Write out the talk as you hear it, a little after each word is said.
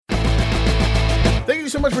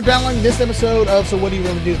so much for downloading this episode of So What Do You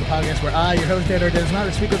Really Do, the podcast where I, your host, Dan Dennis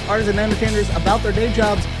Mount, speak with artists and entertainers about their day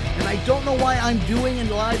jobs. And I don't know why I'm doing a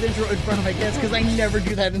live intro in front of my guests, because I never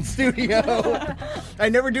do that in studio. I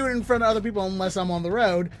never do it in front of other people unless I'm on the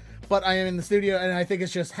road, but I am in the studio, and I think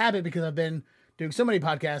it's just habit because I've been doing so many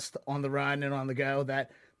podcasts on the run and on the go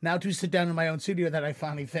that now to sit down in my own studio that I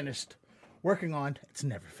finally finished working on, it's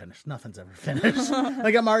never finished. Nothing's ever finished.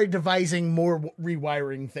 Like, I'm already devising more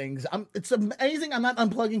rewiring things. It's amazing I'm not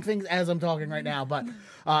unplugging things as I'm talking right now, but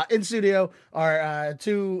in studio are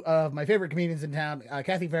two of my favorite comedians in town,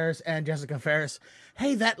 Kathy Farris and Jessica Farris.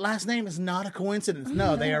 Hey, that last name is not a coincidence.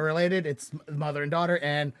 No, they are related. It's mother and daughter,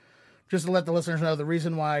 and just to let the listeners know, the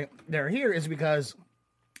reason why they're here is because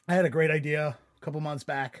I had a great idea a couple months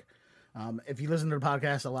back. If you listen to the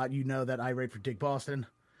podcast a lot, you know that I write for Dick Boston.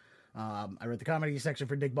 I wrote the comedy section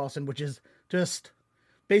for Dick Boston, which is just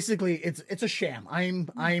basically it's a sham.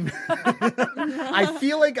 I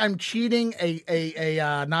feel like I'm cheating a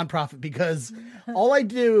nonprofit because all I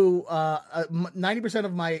do 90%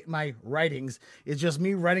 of my writings is just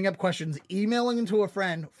me writing up questions, emailing them to a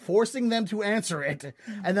friend, forcing them to answer it,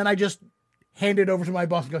 and then I just hand it over to my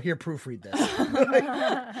boss and go, here, proofread this.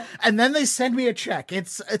 And then they send me a check. I'm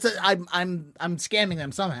scamming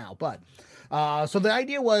them somehow, but. So the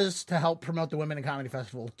idea was to help promote the Women in Comedy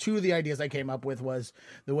Festival. Two of the ideas I came up with was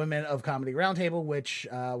the Women of Comedy Roundtable, which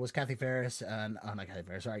was Kathy Farris and not Kathy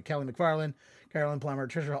Farris, sorry, Kelly McFarland, Carolyn Plummer,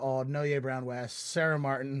 Trisha Auld, Noye Brown West, Sarah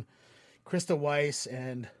Martin, Krista Weiss,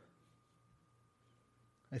 and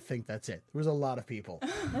I think that's it. There was a lot of people,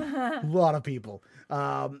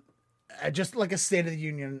 just like a State of the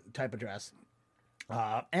Union type address.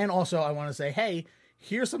 And also I want to say, hey,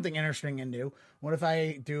 here's something interesting and new. What if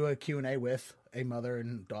I do a Q&A with a mother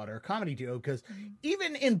and daughter comedy duo? Because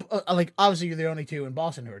even in, obviously you're the only two in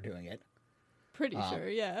Boston who are doing it. Pretty sure,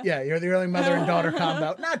 yeah. Yeah, you're the only mother and daughter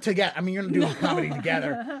combo. Not together. I mean, you're going to do comedy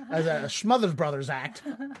together as a Schmothers Brothers act.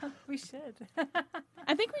 We should.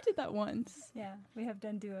 I think we did that once. Yeah, we have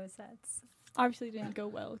done duo sets. Obviously it didn't go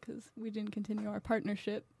well because we didn't continue our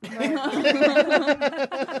partnership.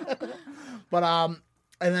 But,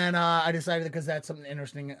 and then I decided because that's something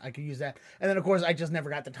interesting, I could use that. And then, of course, I just never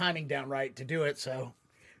got the timing down right to do it. So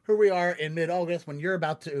here we are in mid-August when you're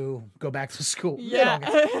about to go back to school. Yeah.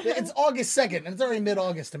 Mid-August. It's August 2nd, and it's already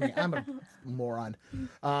mid-August to me. I'm a moron.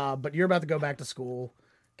 But you're about to go back to school.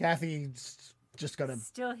 Kathy's just going to...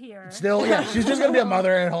 Still here. Yeah, she's just going to be a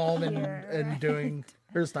mother at home and doing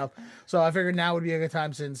her stuff. So I figured now would be a good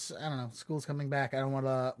time since, I don't know, school's coming back. I don't want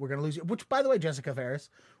to... We're going to lose you. Which, by the way, Jessica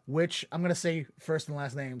Farris... which I'm going to say first and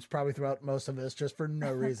last names probably throughout most of this just for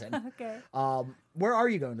no reason. Okay. Where are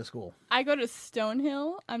you going to school? I go to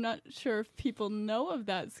Stonehill. I'm not sure if people know of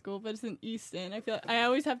that school, but it's in Easton. I feel like I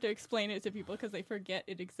always have to explain it to people because they forget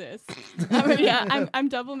it exists. I'm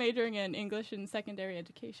double majoring in English and secondary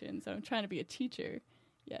education, so I'm trying to be a teacher.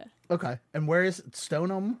 Yeah. Okay. And where is it?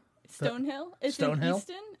 Stonehill? It's Stonehill? in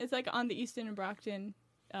Easton. It's like on the Easton and Brockton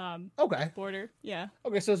border. Yeah.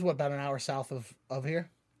 Okay, so it's about an hour south of here?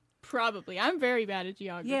 Probably. I'm very bad at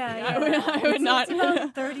geography. Yeah. I would not. It's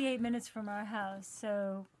about 38 minutes from our house,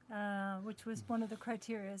 so which was one of the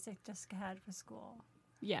criteria that Jessica had for school.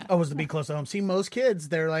 Yeah. Oh, was to be close to home. See, most kids,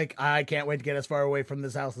 they're like, I can't wait to get as far away from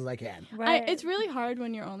this house as I can. Right. It's really hard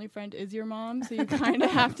when your only friend is your mom, so you kind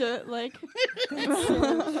of have to, like... So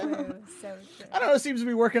true. I don't know, it seems to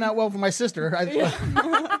be working out well for my sister.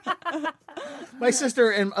 My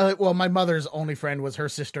sister and, my mother's only friend was her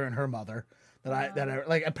sister and her mother.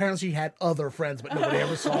 Apparently she had other friends, but nobody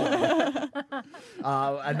ever saw them.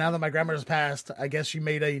 And now that my grandmother's passed, I guess she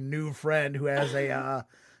made a new friend who has a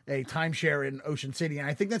timeshare in Ocean City, and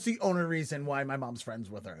I think that's the only reason why my mom's friends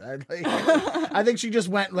with her. I think she just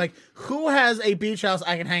went like, who has a beach house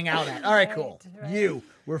I can hang out at? All right, cool. Right.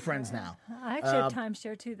 We're friends now. I actually have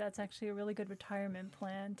timeshare too. That's actually a really good retirement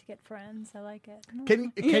plan to get friends. I like it.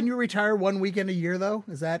 Can you retire one weekend a year though?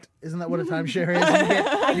 Isn't that what a timeshare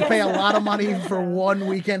is? You pay a lot of money for one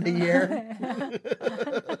weekend a year,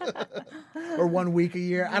 or 1 week a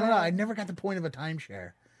year. I don't know. I never got the point of a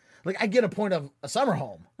timeshare. Like, I get a point of a summer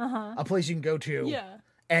home, a place you can go to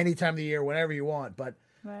any time of the year, whenever you want. But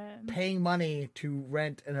paying money to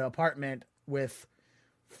rent an apartment with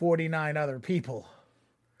 49 other people.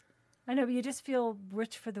 I know, but you just feel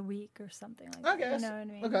rich for the week or something like that. guess. You know what I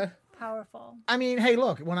mean? Okay. Powerful. I mean, hey,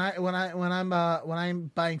 look, when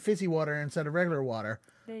I'm buying fizzy water instead of regular water.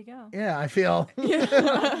 There you go. Yeah, I feel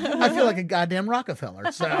like a goddamn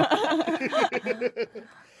Rockefeller. So.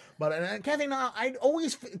 But Kathy, no, I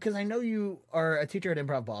always, because I know you are a teacher at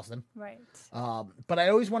Improv Boston. Right. But I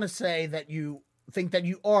always want to say that you think that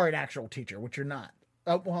you are an actual teacher, which you're not.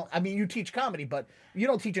 Well, I mean, you teach comedy, but you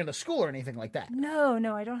don't teach in a school or anything like that.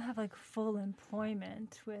 No, I don't have like full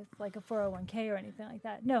employment with like a 401k or anything like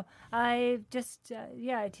that. No, I just,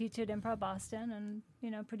 I teach at Improv Boston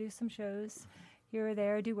and, produce some shows here or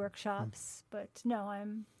there, do workshops. But no, I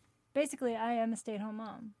am a stay-at-home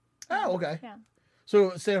mom. Oh, okay. Yeah.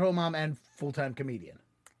 So stay-at-home mom and full-time comedian.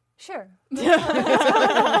 Sure. Sure.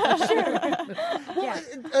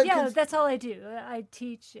 Yeah. That's all I do. I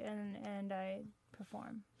teach and I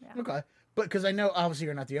perform. Yeah. Okay. But because I know, obviously,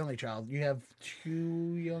 you're not the only child. You have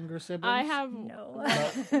 2 younger siblings? I have No.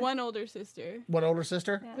 one older sister. One older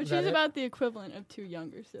sister? Yeah. Which that is it? about the equivalent of 2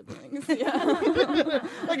 younger siblings. Yeah.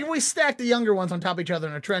 Like, if we stacked the younger ones on top of each other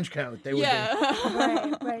in a trench coat, they would be...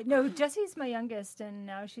 Right. No, Jessie's my youngest, and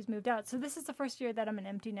now she's moved out. So this is the first year that I'm an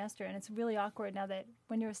empty nester, and it's really awkward now that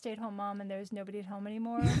when you're a stay-at-home mom and there's nobody at home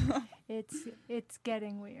anymore, it's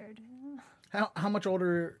getting weird. How much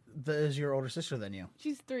older is your older sister than you?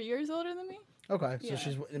 She's 3 years older than me. Okay, so Yeah.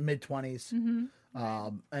 she's in mid-20s.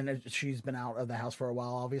 Mm-hmm. And she's been out of the house for a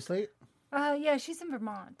while, obviously. Yeah, she's in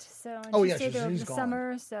Vermont. So she stayed there over she's the gone.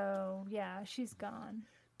 summer. So yeah, she's gone.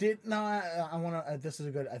 I want to. This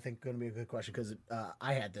is going to be a good question because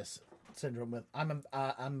I had this syndrome with.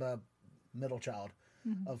 I'm a middle child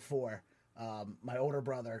of 4. My older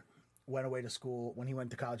brother went away to school. When he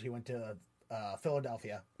went to college, he went to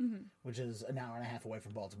Philadelphia, which is an hour and a half away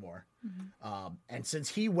from Baltimore. And since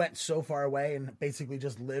he went so far away and basically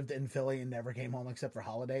just lived in Philly and never came home except for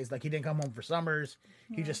holidays, like he didn't come home for summers,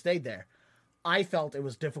 he just stayed there. I felt it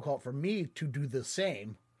was difficult for me to do the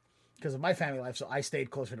same because of my family life. So I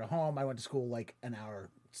stayed closer to home. I went to school like an hour.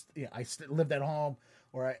 I lived at home,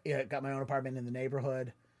 or I got my own apartment in the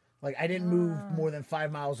neighborhood. Like I didn't move more than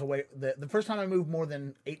 5 miles away. The first time I moved more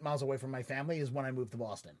than 8 miles away from my family is when I moved to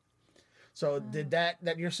Boston. So did that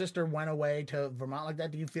your sister went away to Vermont like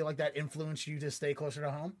that? Do you feel like that influenced you to stay closer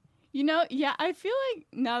to home? Yeah, I feel like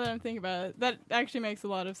now that I'm thinking about it, that actually makes a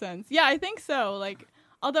lot of sense. Yeah, I think so. Like,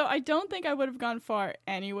 although I don't think I would have gone far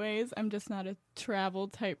anyways. I'm just not a travel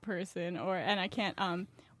type person, and I can't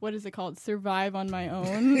what is it called? Survive on my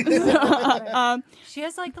own. So, she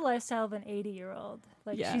has like the lifestyle of an 80-year-old.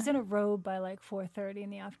 Like she's in a robe by like 4:30 in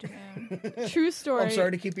the afternoon. True story. I'm sorry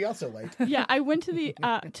to keep you out so late. Yeah, I went to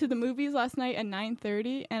the movies last night at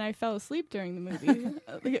 9:30, and I fell asleep during the movie.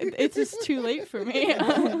 It's just too late for me.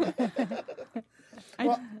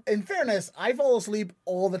 Well, in fairness, I fall asleep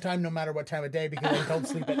all the time, no matter what time of day, because I don't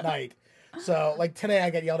sleep at night. So, like today, I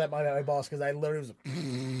got yelled at by my boss because I literally was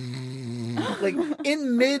like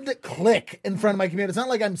in mid-click in front of my computer. It's not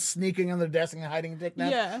like I'm sneaking under the desk and hiding a dick nap.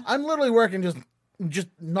 Yeah. I'm literally working just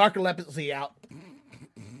narcolepsy out.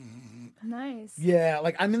 Nice. Yeah,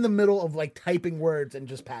 like I'm in the middle of like typing words and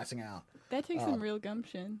just passing out. That takes some real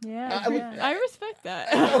gumption. Yeah. I respect that.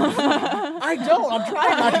 I don't. I'm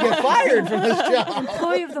trying not to get fired from this job.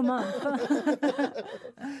 Employee of the month.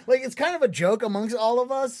 Like it's kind of a joke amongst all of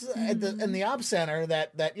us in the op center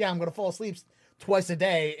that I'm going to fall asleep twice a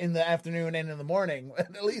day in the afternoon and in the morning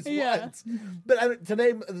at least once. But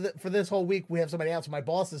today for this whole week we have somebody else. My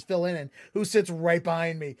boss is Phil Innan, who sits right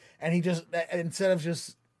behind me, and he just instead of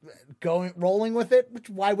just rolling with it, which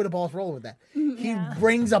why would a boss roll with that? He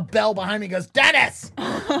rings a bell behind me and goes, Dennis!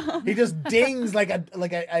 He just dings like a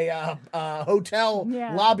hotel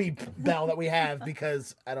lobby bell that we have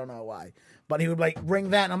because I don't know why. But he would like ring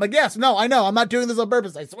that and I'm like, yes, no, I know, I'm not doing this on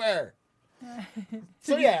purpose, I swear.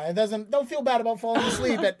 So yeah, don't feel bad about falling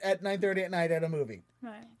asleep at 9:30 at night at a movie.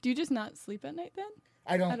 Right. Do you just not sleep at night then?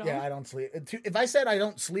 I don't sleep. If I said I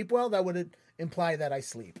don't sleep well, that would imply that I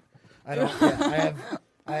sleep. I don't.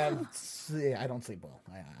 Yeah, I don't sleep well.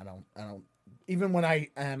 I don't. Even when I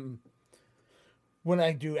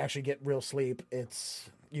do actually get real sleep, it's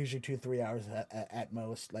usually 2-3 hours at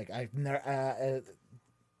most. Like I've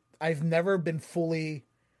never been fully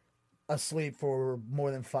asleep for more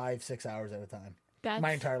than 5-6 hours at a time. That's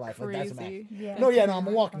my entire life. crazy. Like, that's a max. Yeah. No, yeah, no, I'm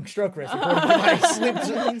a walking stroke risk. According to my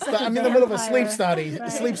I'm in the middle of a sleep study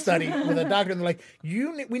with a doctor, and they're like,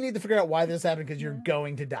 we need to figure out why this happened because you're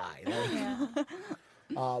going to die.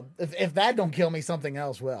 Like, if that don't kill me, something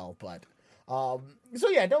else will. But so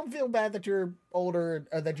yeah, don't feel bad that you're older,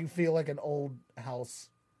 or that you feel like an old house.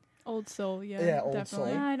 Old soul, yeah, old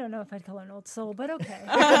definitely. soul. I don't know if I'd call her an old soul, but okay.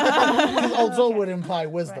 Because old soul would imply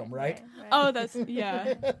wisdom, right? Oh, that's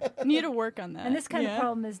need to work on that. And this kind of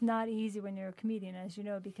problem is not easy when you're a comedian, as you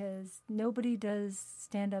know, because nobody does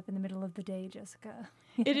stand up in the middle of the day, Jessica.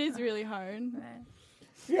 It is really hard. Right.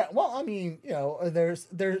 Yeah, well, I mean, you know, there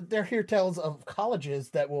here tales of colleges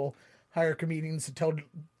that will hire comedians to tell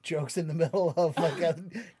jokes in the middle of like a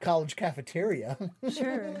college cafeteria.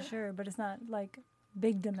 Sure, but it's not like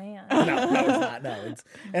big demand. No, it's not. No,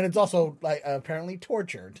 it's also like apparently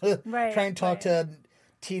torture to Right, try and talk right. to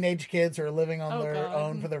teenage kids who are living on Oh, their God.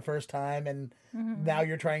 own for their first time, and Mm-hmm. now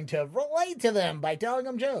you're trying to relate to them by telling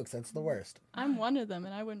them jokes. That's the worst. I'm one of them,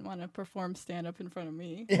 and I wouldn't want to perform stand up in front of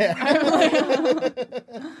me. Yeah.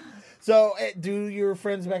 So, do your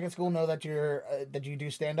friends back at school know that that you do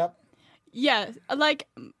stand up? Yeah, like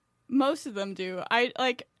most of them do. I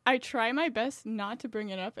try my best not to bring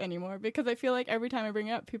it up anymore because I feel like every time I bring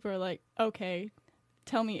it up, people are like, "Okay,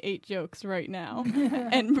 tell me 8 jokes right now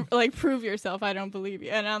and like prove yourself. I don't believe you."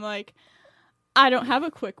 And I'm like, I don't have a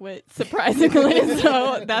quick wit, surprisingly,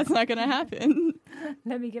 so that's not gonna happen.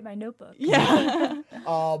 Let me get my notebook. Yeah.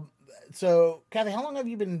 So, Kathy, how long have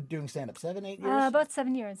you been doing stand up? 7, 8 years? About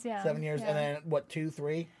 7 years, yeah. 7 years, yeah. and then what? 2,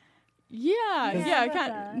 3? Yeah, about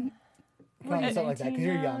kind that. Kind of something like that, because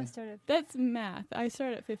you're 19 now, I young. started. That's math. I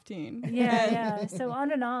started at 15. Yeah. So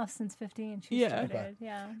on and off since 15, she Yeah. started. Okay.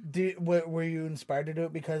 Yeah. Were you inspired to do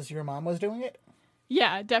it because your mom was doing it?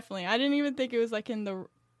 Yeah, definitely. I didn't even think it was like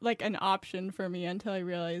an option for me until I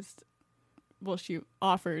realized, well, she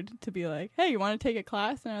offered to be like, "Hey, you want to take a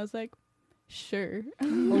class?" And I was like, "Sure."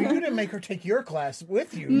 Well, you didn't make her take your class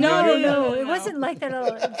with you. No, did you? No, it no. wasn't like that at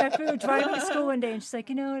all. In fact, we were driving to school one day, and she's like,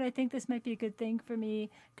 "You know what? I think this might be a good thing for me,"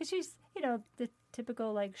 because she's, the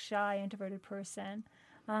typical like shy, introverted person.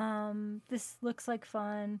 This looks like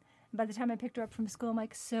fun. By the time I picked her up from school, I'm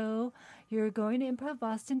like, "So you're going to Improv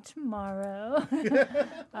Boston tomorrow?"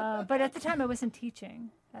 But at the time, I wasn't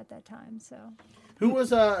teaching at that time, so. Who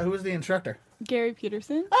was the instructor? Gary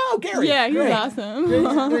Peterson. Oh, Gary. Yeah, he's Great.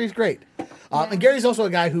 awesome. Gary's great. And Gary's also a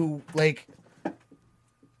guy who like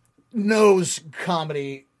knows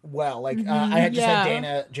comedy well. Like I had just had Yeah.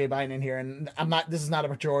 Dana J. Biden in here, and this is not a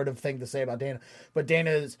pejorative thing to say about Dana, but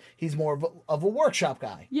he's more of a workshop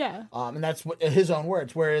guy. Yeah. And that's his own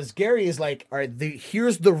words. Whereas Gary is like, all right,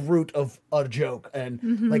 here's the root of a joke,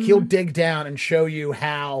 and like he'll dig down and show you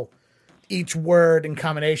how each word and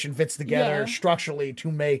combination fits together Yeah. structurally to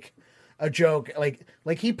make a joke.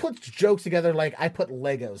 Like he puts jokes together like I put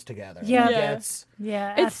Legos together. Yeah. Like, Yeah. it's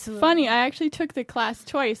Yeah, It's absolutely. funny. I actually took the class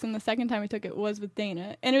twice, and the second time I took it was with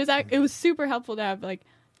Dana, and it was super helpful to have like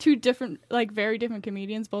 2 different, like very different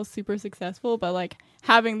comedians, both super successful, but like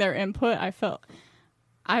having their input, I felt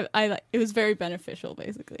it was very beneficial,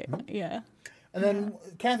 basically. Yeah. And then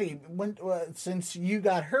Kathy, since you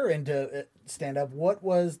got her into stand up, what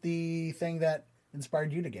was the thing that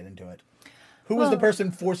inspired you to get into it? Who was the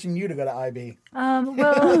person forcing you to go to IB?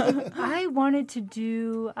 Well,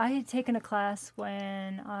 I had taken a class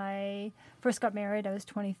when I first got married. I was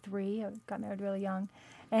 23. I got married really young.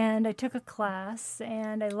 And I took a class,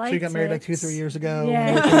 and I liked it. So you got married like 2-3 years ago?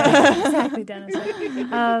 Yeah, exactly, Dennis.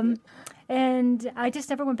 And I just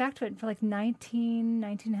never went back to it for like 19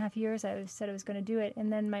 and a half years. I said I was going to do it.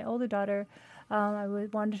 And then my older daughter,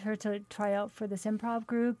 wanted her to try out for this improv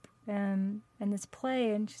group and this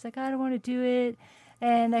play. And she's like, "I don't want to do it."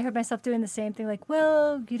 And I heard myself doing the same thing, like,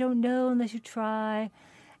 "Well, you don't know unless you try."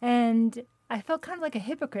 And I felt kind of like a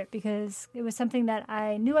hypocrite because it was something that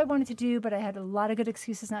I knew I wanted to do, but I had a lot of good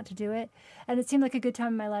excuses not to do it. And it seemed like a good time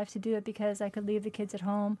in my life to do it because I could leave the kids at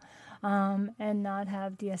home and not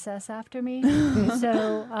have DSS after me.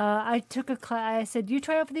 So I took a class. I said, "You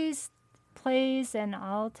try out for these plays and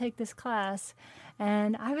I'll take this class."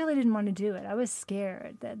 And I really didn't want to do it. I was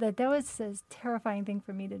scared. That was a terrifying thing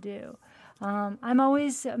for me to do. I'm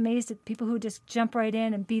always amazed at people who just jump right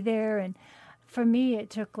in and be there. And for me, it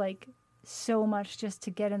took like so much just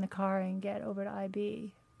to get in the car and get over to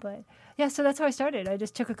IB. But yeah, so that's how I started. I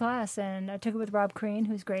just took a class, and I took it with Rob Crean,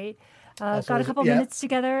 who's great. Got a couple minutes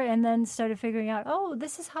together, and then started figuring out, oh,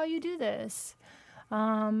 this is how you do this.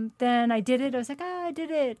 Then I did it. I was like, I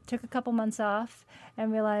did it. Took a couple months off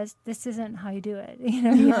and realized this isn't how you do it.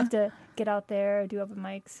 You have to get out there, do open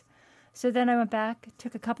mics. So then I went back,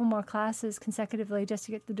 took a couple more classes consecutively just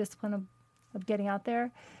to get the discipline of getting out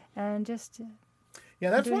there, and just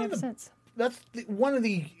that's doing one it of ever the. since. That's one of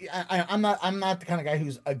the. I'm not the kind of guy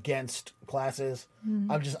who's against classes.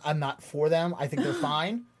 I'm not for them. I think they're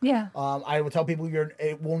fine. Yeah. I would tell people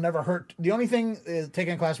it will never hurt. The only thing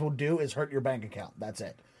taking a class will do is hurt your bank account. That's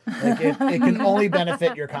it. Like it can only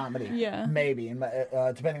benefit your comedy. Yeah. Maybe, and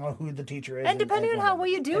depending on who the teacher is, And depending on how well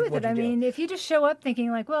you do with it. I mean, if you just show up thinking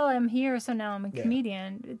like, well, I'm here, so now I'm a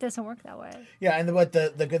comedian, it doesn't work that way. Yeah, and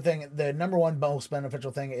the good thing, the number one most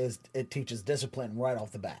beneficial thing is it teaches discipline right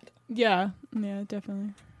off the bat. Yeah,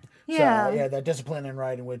 definitely. Yeah. So, that discipline in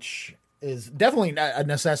writing, which is definitely a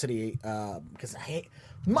necessity, because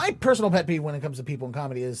my personal pet peeve when it comes to people in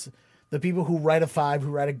comedy is the people who write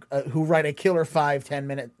a killer 5, 10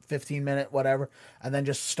 minute, 15 minute, whatever, and then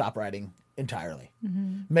just stop writing entirely.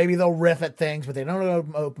 Maybe they'll riff at things, but they don't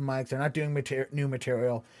do open mics. They're not doing new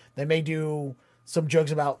material. They may do some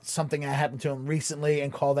jokes about something that happened to them recently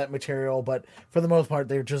and call that material, but for the most part,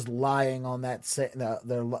 they're just lying on that set.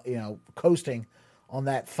 They're coasting on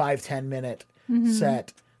that 5-10 minute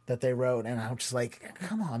set that they wrote, and I'm just like,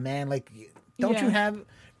 come on, man! Like, don't you have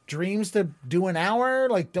dreams to do an hour?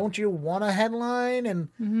 Like, don't you want a headline? And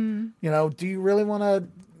do you really want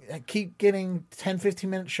to keep getting 10-15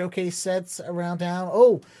 minute showcase sets around town?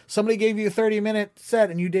 Oh, somebody gave you a 30-minute set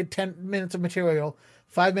and you did 10 minutes of material,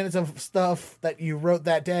 5 minutes of stuff that you wrote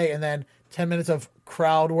that day, and then 10 minutes of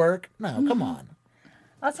crowd work. No, come on.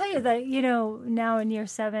 I'll tell you that, now in year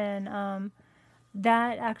 7,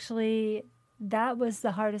 that was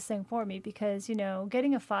the hardest thing for me because,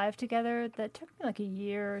 getting a 5 together, that took me like a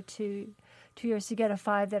year or 2 years to get a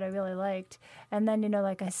 5 that I really liked. And then,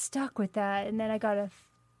 I stuck with that. And then I got a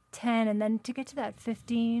 10. And then to get to that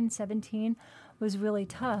 15, 17 was really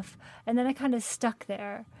tough. And then I kind of stuck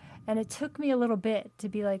there. And it took me a little bit to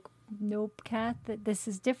be like, nope, Kat, that this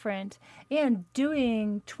is different. And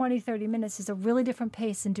doing 20, 30 minutes is a really different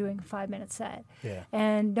pace than doing a 5-minute set. Yeah.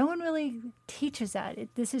 And no one really teaches that.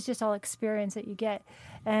 This is just all experience that you get.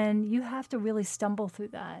 And you have to really stumble through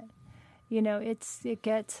that. It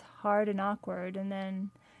gets hard and awkward, and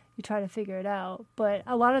then you try to figure it out. But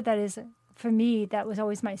a lot of that is, for me, that was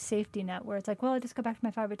always my safety net, where it's like, well, I just go back to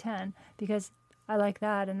my 5 or 10 because I like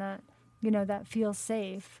that, and that, that feels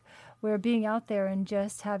safe. Where being out there and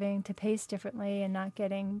just having to pace differently and not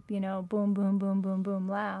getting, boom, boom, boom, boom, boom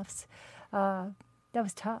laughs, that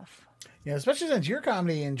was tough. Yeah, especially since your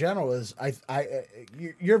comedy in general is,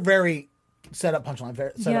 you're very set up punchline,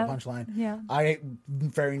 punchline. Yeah. I'm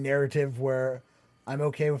very narrative, where I'm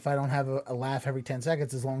okay if I don't have a laugh every 10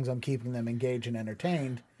 seconds as long as I'm keeping them engaged and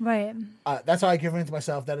entertained. Right. That's how I convince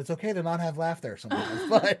myself that it's okay to not have laugh there sometimes.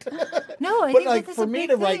 But no, I but think like that's for a me big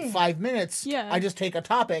to thing. write 5 minutes, Yeah. I just take a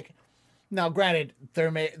topic. Now, granted,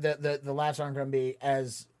 the laughs aren't going to be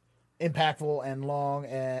as impactful and long,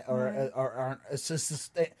 or aren't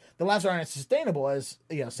the laughs aren't as sustainable as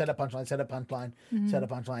set up punchline, set up punchline, set up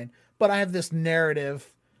punchline. But I have this narrative,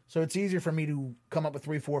 so it's easier for me to come up with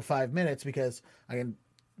 3, 4, 5 minutes because I can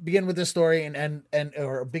begin with this story and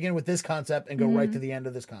or begin with this concept and go right to the end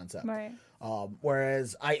of this concept. Right.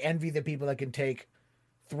 Whereas I envy the people that can take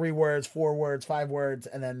 3 words, 4 words, 5 words,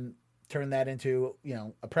 and then turn that into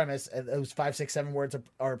a premise, and those 5, 6, 7 words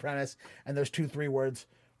are a premise, and those 2, 3 words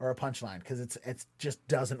are a punchline, because it just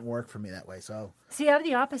doesn't work for me that way. So see, I have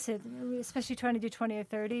the opposite, especially trying to do 20 or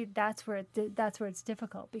 30. That's where it's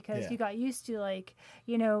difficult, because you got used to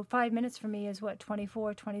 5 minutes for me is what,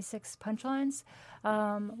 24, 26 punchlines,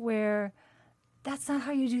 where that's not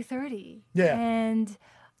how you do 30. Yeah, and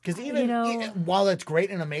because even while it's great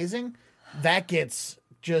and amazing, that gets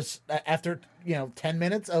just after 10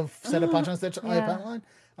 minutes of set of punchlines, punchline.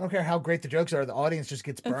 I don't care how great the jokes are, the audience just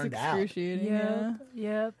gets burned out.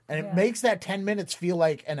 Yep. And it makes that 10 minutes feel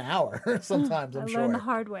like an hour sometimes, I'm sure. I learned the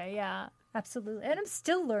hard way, yeah, absolutely. And I'm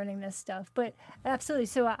still learning this stuff, but absolutely.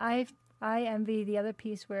 So I envy the other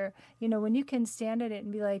piece where, when you can stand at it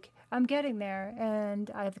and be like, I'm getting there,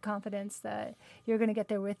 and I have the confidence that you're going to get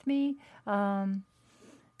there with me,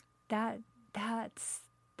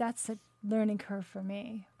 that's a learning curve for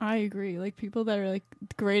me. I agree. Like, people that are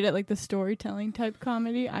great at the storytelling type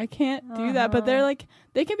comedy, I can't do that, but they're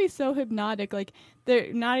they can be so hypnotic. Like,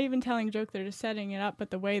 they're not even telling a joke, they're just setting it up,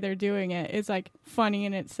 but the way they're doing it is funny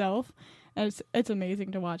in itself, and it's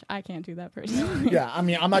amazing to watch. I can't do that personally. Yeah, I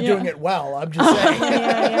mean, I'm not doing it well. I'm just saying.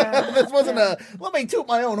 This wasn't let me toot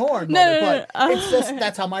my own horn. No. It's just,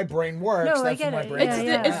 that's how my brain works. No, that's I get my it. brain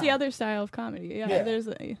It's the other style of comedy. Yeah. There's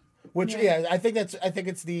which I think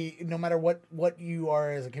it's the, no matter what you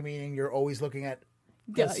are as a comedian, you're always looking at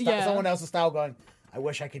someone else's style, going, I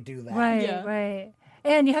wish I could do that. Right.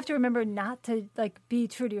 And you have to remember not to be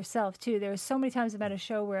true to yourself too. There are so many times I'm at a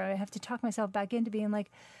show where I have to talk myself back into being like,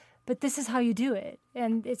 but this is how you do it.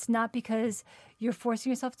 And it's not because you're forcing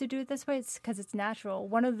yourself to do it this way. It's because it's natural.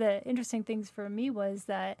 One of the interesting things for me was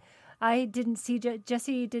that I didn't see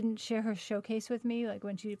Jessie didn't share her showcase with me,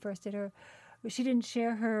 when she first did her. She didn't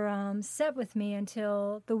share her set with me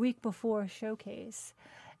until the week before showcase.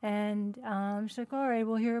 And she's like, all right,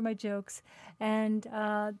 well, here are my jokes. And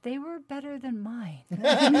they were better than mine.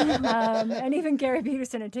 And even Gary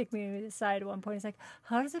Peterson had taken me aside at one point. He's like,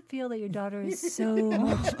 how does it feel that your daughter is so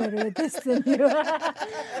much better at this than you?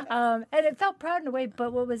 And it felt proud in a way.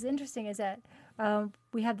 But what was interesting is that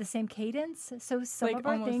we have the same cadence. So some of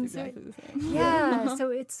our things exactly the same. Yeah,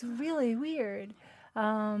 so it's really weird.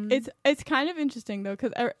 It's kind of interesting though,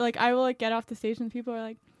 because I will get off the stage and people are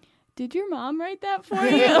like, did your mom write that for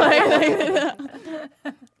you?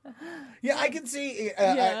 Yeah, I can see.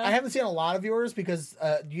 Yeah. I haven't seen a lot of yours because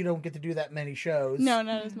you don't get to do that many shows. No,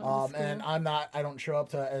 not as much. As school. And I don't show up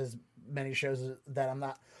to as many shows that I'm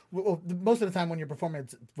not. Well, most of the time when you're performing,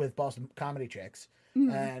 it's with Boston Comedy Chicks,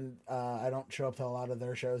 and I don't show up to a lot of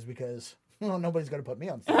their shows because nobody's going to put me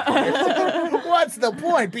on stage. What's the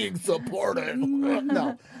point being supported?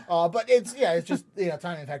 No, but it's just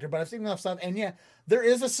timing factor. But I've seen enough stuff, and there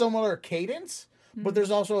is a similar cadence, but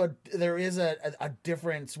there's also a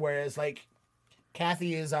difference. Whereas like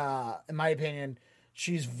Kathy is, in my opinion,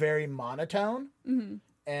 she's very monotone. Mm-hmm.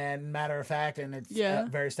 And matter of fact, and it's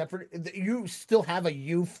very Stepford. You still have a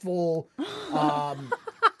youthful. I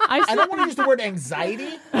don't want to use the word anxiety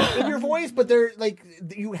in your voice, but they're like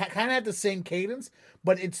you kind of have the same cadence,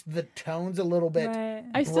 but it's the tone's a little bit brighter.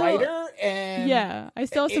 I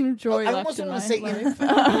still have some joy I left almost in want to my say. life.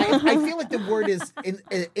 I feel like the word is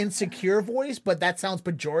insecure voice, but that sounds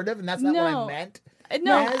pejorative, and that's not what I meant.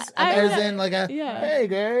 No, as in like a hey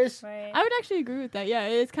guys. Right. I would actually agree with that. Yeah,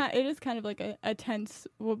 it is kind of like a tense.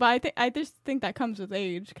 Well, but I just think that comes with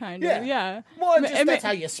age, kind of. Yeah. Well, that's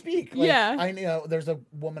how you speak. Like, yeah. I know there's a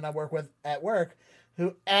woman I work with at work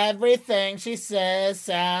who everything she says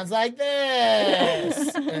sounds like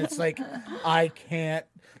this, and it's like I can't.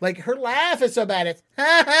 Like her laugh is so bad. It's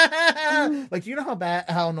like, do you know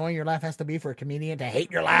how annoying your laugh has to be for a comedian to hate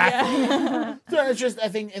your laugh? Yeah. So it's just, I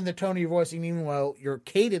think, in the tone of your voice, and even while your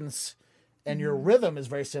cadence and your rhythm is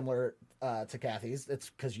very similar to Kathy's. It's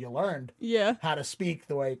because you learned how to speak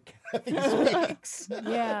the way Kathy speaks.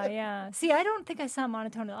 Yeah. See, I don't think I sound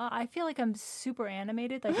monotone at all. I feel like I'm super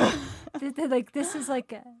animated. Like this is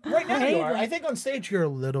like right now you are. I think on stage you're a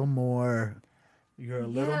little more. You're a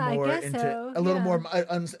little more into so. a little more,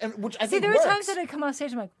 which I think there works. are times that I come off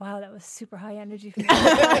stage, I'm like, wow, that was super high energy for me.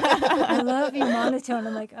 I love you monotone.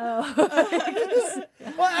 I'm like, oh.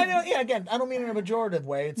 Well, I know. Yeah, again, I don't mean it in a pejorative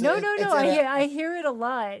way. It's no. I hear it a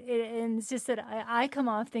lot, and it's just that I come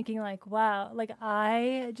off thinking like, wow, like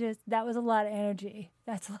that was a lot of energy.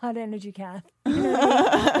 That's a lot of energy, Kath. You know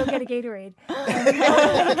what I mean? Go get a Gatorade.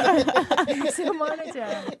 So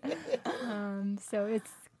monotone. So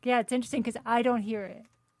it's. Yeah, it's interesting because I don't hear it.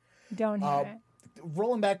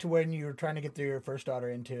 Rolling back to when you were trying to get your first daughter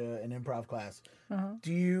into an improv class,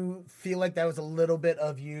 do you feel like that was a little bit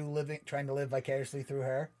of you trying to live vicariously through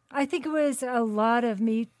her? I think it was a lot of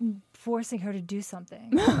me forcing her to do something.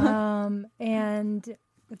 And and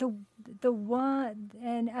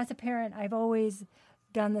as a parent, I've always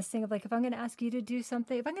done this thing of like, if I'm going to ask you to do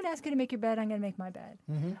something, if I'm going to ask you to make your bed, I'm going to make my bed.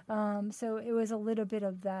 Mm-hmm. So it was a little bit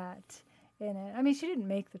of that. In it. I mean, she didn't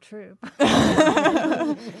make the troupe.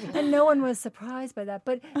 And no one was surprised by that.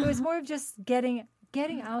 But it was more of just getting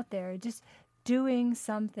out there, just doing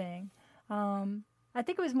something. I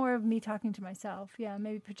think it was more of me talking to myself. Yeah,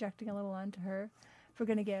 maybe projecting a little onto her. If we're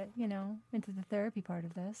going to get, into the therapy part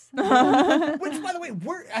of this. Which, by the way,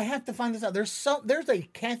 I have to find this out. There's a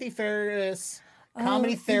Kathy Farris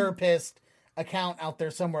comedy therapist account out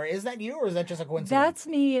there somewhere. Is that you, or is that just a coincidence? That's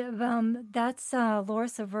me. That's Laura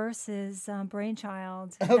Severus's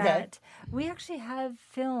brainchild. Okay. That we actually have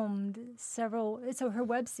filmed several. So her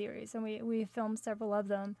web series, and we filmed several of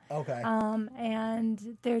them. Okay.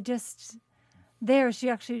 And they're just there. She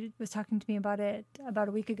actually was talking to me about it about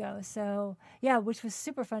a week ago. So yeah, which was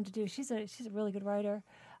super fun to do. She's a really good writer.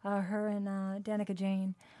 Her and Danica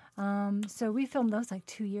Jane. So we filmed those like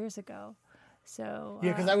 2 years ago. So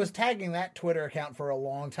yeah, because I was tagging that Twitter account for a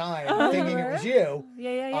long time, thinking it was you.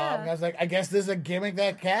 Yeah. I was like, I guess this is a gimmick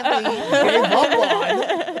that Kathy gave up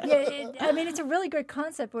on. Yeah, I mean, it's a really great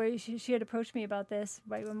concept. Where she had approached me about this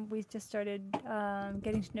right when we just started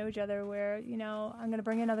getting to know each other. Where I'm going to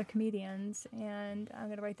bring in other comedians, and I'm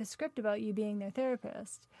going to write the script about you being their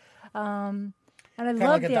therapist. And I love the idea. Kind of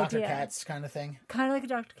like a Dr. Katz kind of thing. Kind of like a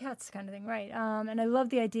Dr. Katz kind of thing, right? And I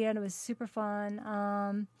love the idea, and it was super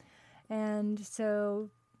fun. And so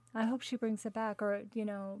I hope she brings it back, or,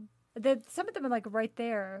 some of them are like right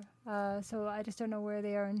there. So I just don't know where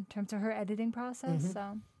they are in terms of her editing process. Mm-hmm.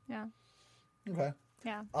 So, yeah. Okay.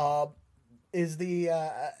 Yeah. Is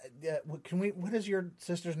what is your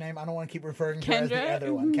sister's name? I don't want to keep referring to her as the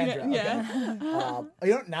other one. Kendra. Yeah.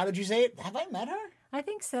 Okay. Now that you say it, have I met her? I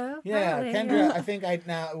think so. Yeah. Probably, Kendra, yeah. I think as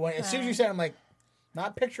soon as you said it, I'm like,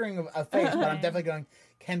 not picturing a face, but I'm definitely going,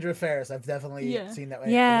 Kendra Farris. I've definitely seen that.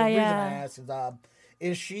 Yeah, the reason I asked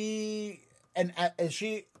is,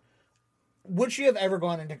 would she have ever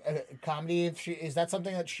gone into comedy? Is that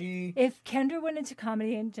something that she? If Kendra went into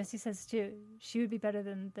comedy, and Jessie says too, she would be better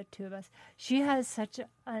than the two of us. She has such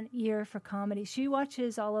an ear for comedy. She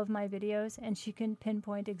watches all of my videos, and she can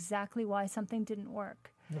pinpoint exactly why something didn't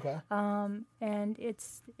work. Okay. And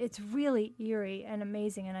it's really eerie and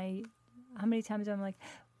amazing. And how many times I'm like,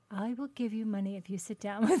 I will give you money if you sit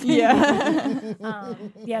down with me.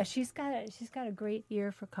 Yeah. She's got a great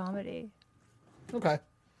ear for comedy. Okay.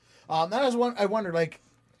 That is one I wondered, like,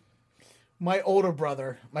 my older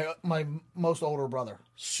brother, my most older brother,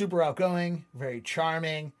 super outgoing, very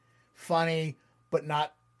charming, funny, but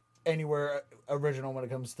not anywhere original when it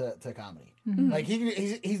comes to comedy. Mm-hmm. Like,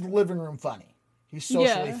 he's living room funny. He's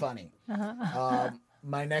socially funny.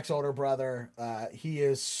 My next older brother, he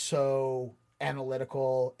is so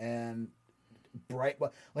analytical and bright.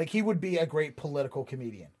 Like, he would be a great political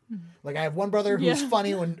comedian. Like, I have one brother who's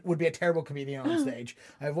funny and would be a terrible comedian on stage.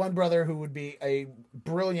 I have one brother who would be a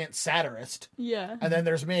brilliant satirist. Yeah. And then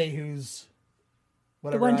there's me, who's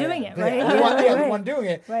the one doing it, right? The one doing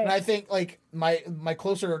it. Right. And I think, like, my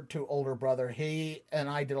closer to older brother, he and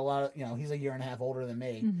I did a lot of, he's a year and a half older than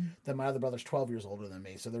me. Then my other brother's 12 years older than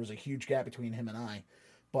me. So there was a huge gap between him and I.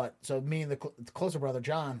 But so me and the closer brother,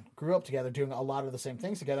 John, grew up together doing a lot of the same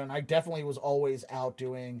things together. And I definitely was always out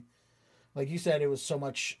doing, like you said, it was so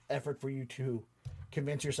much effort for you to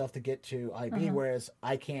convince yourself to get to IB, whereas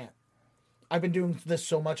I can't. I've been doing this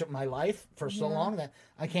so much of my life for so long that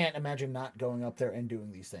I can't imagine not going up there and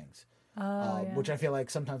doing these things. Which I feel like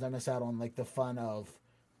sometimes I miss out on, like, the fun of,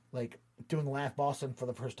 like, doing Laugh Boston for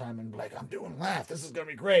the first time and, like, I'm doing Laugh. This is going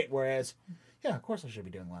to be great. Whereas, yeah, of course I should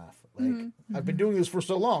be doing Laugh. Like, I've been doing this for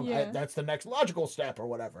so long. Yeah. That's the next logical step or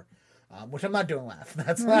whatever. Which I'm not doing Laugh.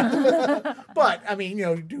 That's not. But, I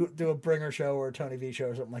mean, do a Bringer show or a Tony V show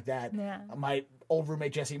or something like that. Yeah. My old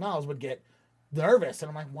roommate, Jesse Miles, would get nervous. And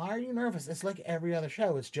I'm like, why are you nervous? It's like every other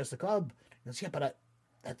show. It's just a club. He goes, yeah, but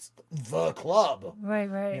that's the club. Right.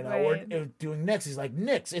 Or doing Nick's. He's like,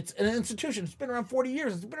 Nick's, it's an institution. It's been around 40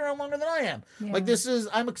 years. It's been around longer than I am. Yeah. Like,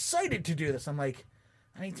 I'm excited to do this. I'm like,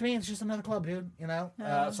 I mean, to me, it's just another club, dude,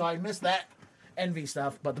 So I missed that envy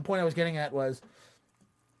stuff. But the point I was getting at was,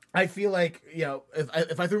 I feel like,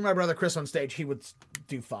 if I threw my brother Chris on stage, he would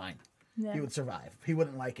do fine. Yeah. He would survive. He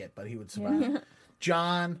wouldn't like it, but he would survive. Yeah.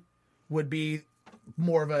 John would be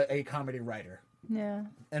more of a comedy writer. Yeah.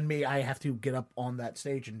 And me, I have to get up on that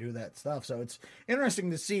stage and do that stuff. So it's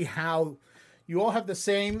interesting to see how you all have the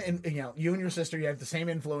same, and you and your sister, you have the same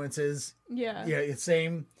influences. Yeah. Yeah, it's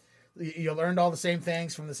same. You learned all the same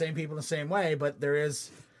things from the same people in the same way, but there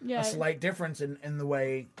is a slight difference in the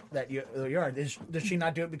way that you are. Does she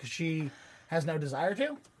not do it because she has no desire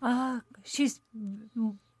to? She's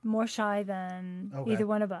more shy than either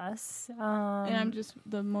one of us. And I'm just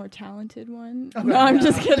the more talented one. Okay. No, I'm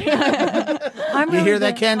just kidding. You hear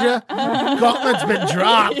that, Kendra? Gauntlet's been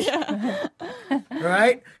dropped. Yeah.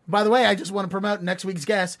 Right? By the way, I just want to promote next week's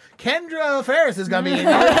guest. Kendra Farris is going to be in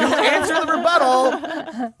here to answer the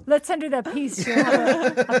rebuttal. Let's send her that piece. She'll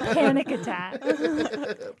have a panic attack.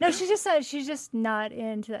 No, she's just not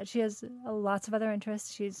into that. She has lots of other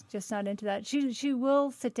interests. She's just not into that. She will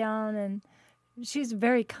sit down and she's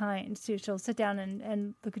very kind too. She'll sit down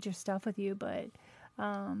and look at your stuff with you, but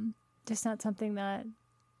just not something that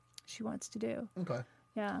she wants to do. Okay.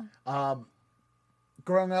 Yeah.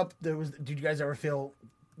 Growing up, did you guys ever feel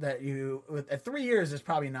that at 3 years it's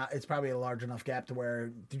probably a large enough gap to where,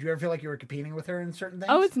 did you ever feel like you were competing with her in certain things?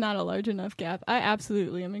 Oh, it's not a large enough gap. I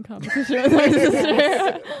absolutely am in competition with my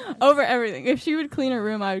sister over everything. If she would clean her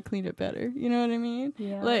room, I would clean it better. You know what I mean?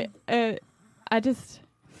 Yeah. Like,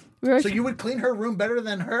 so you would clean her room better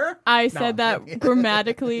than her? I said that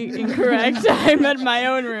grammatically incorrect. I meant my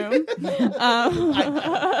own room.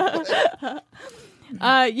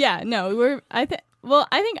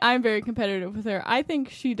 I think I'm very competitive with her. I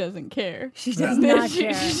think she doesn't care. She does not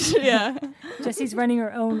care. Yeah. Jesse's running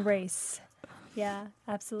her own race. Yeah,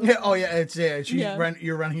 absolutely. Yeah. Oh, yeah.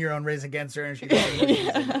 You're running your own race against her, and she's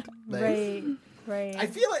Right. I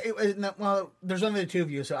feel like there's only the two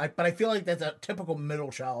of you, but I feel like that's a typical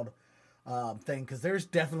middle child thing, because there's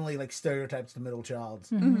definitely like stereotypes to middle childs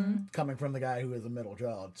coming from the guy who is a middle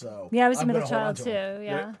child. So yeah, I was a middle child too.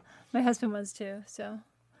 Yeah, right? My husband was too. So,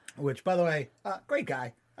 which, by the way, great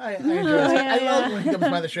guy. I enjoy it. I love when he comes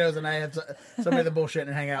by the shows and I have somebody to bullshit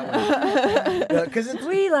and hang out with.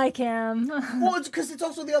 We like him. Well, it's because it's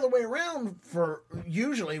also the other way around for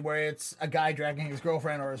usually, where it's a guy dragging his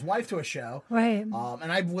girlfriend or his wife to a show. Right.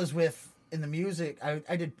 And I was in the music.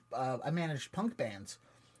 I managed punk bands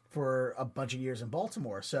for a bunch of years in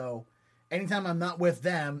Baltimore. So anytime I'm not with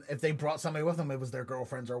them, if they brought somebody with them, it was their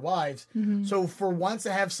girlfriends or wives. Mm-hmm. So for once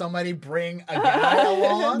to have somebody bring a guy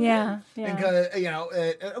along, yeah. Because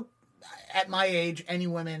at my age, any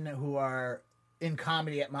women who are in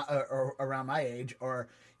comedy at my or around my age are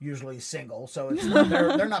usually single, so it's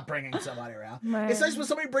they're not bringing somebody around. Right. It's nice when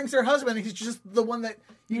somebody brings their husband. He's just the one that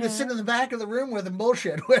you can sit in the back of the room with and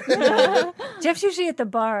bullshit with. Jeff's usually at the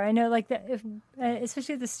bar. I know, like that, if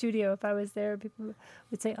especially at the studio. If I was there, people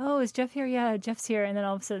would say, "Oh, is Jeff here?" Yeah, Jeff's here. And then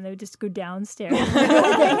all of a sudden, they would just go downstairs,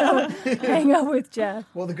 hang out with Jeff.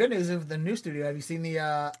 Well, the good news is with the new studio. Have you seen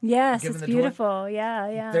the? Yes, given it's the beautiful.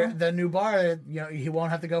 Yeah. The new bar. He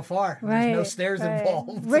won't have to go far. There's no stairs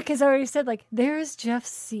involved. Rick has already said, like, there's Jeff's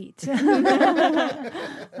seat.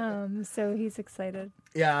 So he's excited.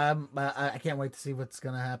 Yeah, I can't wait to see what's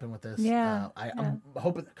going to happen with this. Yeah, I'm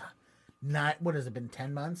hoping. What has it been?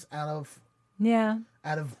 10 months out of 10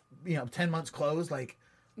 months closed. Like,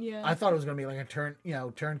 I thought it was going to be like a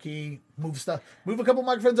turnkey, move a couple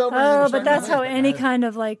microphones over. Oh, but that's how any kind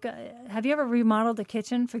of like. Have you ever remodeled a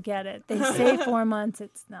kitchen? Forget it. They say 4 months.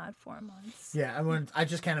 It's not 4 months. Yeah, I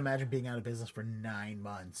just can't imagine being out of business for 9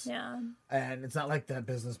 months. Yeah, and it's not like that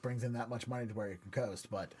business brings in that much money to where you can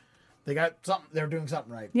coast, but. They got something. They're doing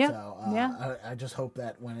something right. Yeah. So I just hope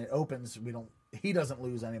that when it opens, he doesn't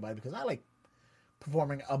lose anybody, because I like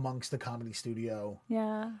performing amongst the comedy studio.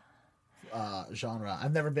 Yeah. Genre.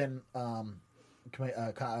 I've never been comic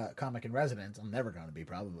in residence. I'm never going to be,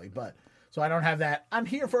 probably, but so I don't have that. I'm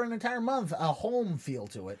here for an entire month. A home feel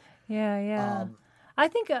to it. Yeah. I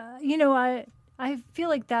think I feel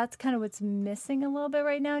like that's kind of what's missing a little bit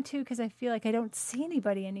right now too, because I feel like I don't see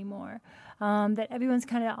anybody anymore. That everyone's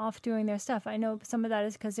kind of off doing their stuff. I know some of that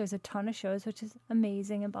is because there's a ton of shows, which is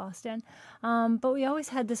amazing in Boston. But we always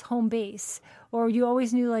had this home base, or you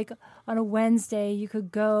always knew, like, on a Wednesday you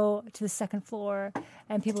could go to the second floor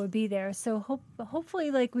and people would be there. So hopefully,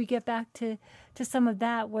 like, we get back to some of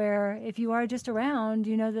that, where if you are just around,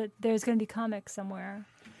 you know that there's going to be comics somewhere.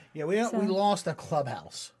 Yeah, we lost a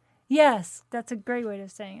clubhouse. Yes, that's a great way of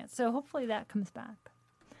saying it. So hopefully that comes back.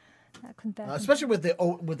 Especially with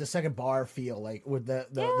the second bar feel, like with the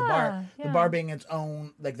bar being its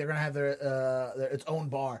own, like they're gonna have their its own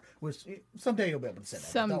bar, which someday you'll be able to say that.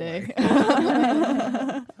 Someday.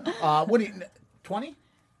 What do you 20?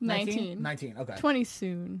 19. 19. Okay. 20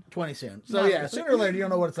 soon. 20 soon. So sooner or later you don't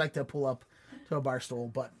know what it's like to pull up to a bar stool,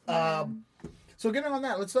 but so getting on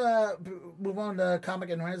that, let's move on to comic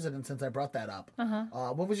in residence, since I brought that up.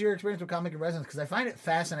 What was your experience with comic in residence? Because I find it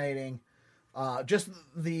fascinating. Just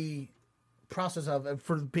the process of,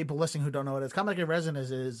 for people listening who don't know what it is, comic in residence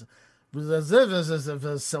is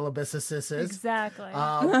syllabus. Exactly.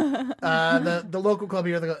 The local club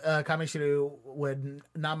here, the comedy studio, would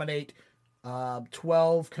nominate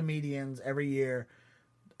 12 comedians every year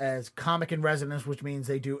as comic in residence, which means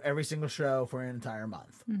they do every single show for an entire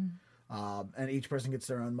month. And each person gets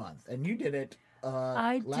their own month. And you did it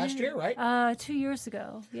last year, right? 2 years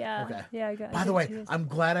ago. Yeah. Okay. Yeah, I got. By the way, I'm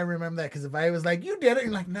glad I remember that, because if I was like, "You did it,"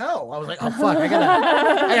 you're like, "No," I was like, "Oh fuck, I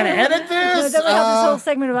gotta edit this." Then we have this whole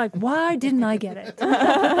segment of like, "Why didn't I get it?"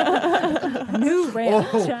 A new rant.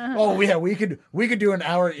 Yeah, we could do an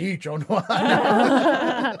hour each on one.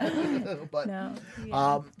 But no.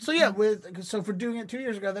 Yeah. So for doing it 2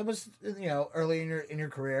 years ago, that was early in your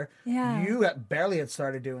career. Yeah. You barely had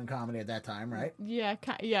started doing comedy at that time, right? Yeah,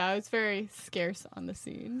 I was very scarce on the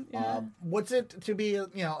scene. Yeah. What's it to be a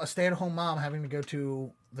stay-at-home mom having to go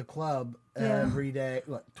to the club every day,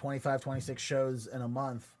 25, 26 shows in a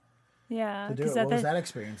month? Yeah. To do it. What was that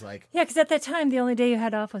experience like? Yeah, because at that time the only day you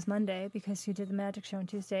had off was Monday, because you did the magic show on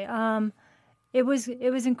Tuesday. It was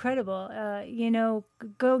incredible.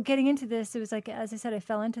 Getting into this, it was like, as I said, I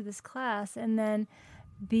fell into this class, and then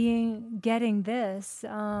getting this,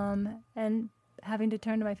 and having to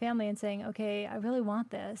turn to my family and saying, okay, I really want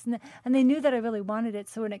this. And they knew that I really wanted it.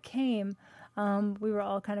 So when it came, we were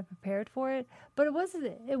all kind of prepared for it. But it was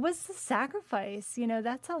a sacrifice.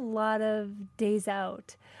 That's a lot of days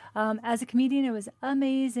out. As a comedian, it was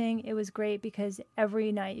amazing. It was great because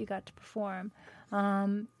every night you got to perform.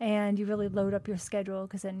 And you really load up your schedule,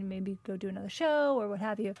 because then you maybe go do another show or what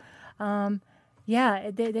have you.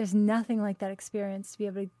 There's nothing like that experience to be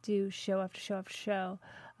able to do show after show after show.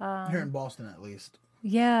 Here in Boston, at least.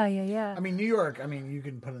 Yeah. I mean, New York, you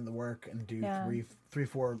can put in the work and do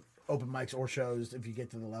 3-4 open mics or shows if you get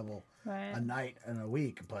to the level a night and a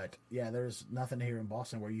week. But there's nothing here in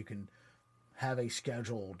Boston where you can have a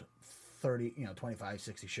scheduled 30, 25,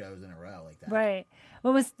 60 shows in a row like that. Right.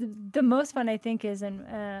 What was the most fun, I think,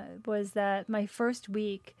 was that my first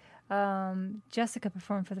week, Jessica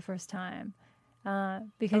performed for the first time.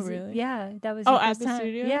 Because that was your at first the time.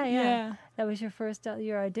 studio. Yeah, that was your first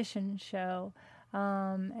your audition show,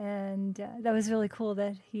 and that was really cool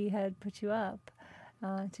that he had put you up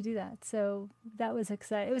to do that. So that was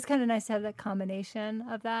exciting. It was kind of nice to have that combination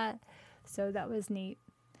of that. So that was neat.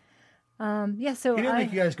 Yeah, so He didn't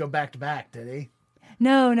make you guys go back to back, did he?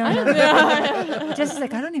 No. Just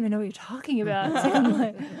like, I don't even know what you're talking about. It's like, I'm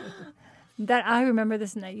like, that I remember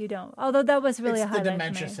this and that you don't. Although that was really It's a highlight the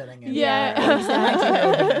dementia for me. setting in. Yeah.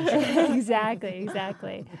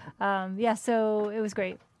 Exactly. Yeah, so it was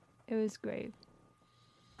great.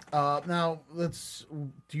 Now,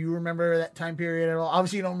 do you remember that time period at all?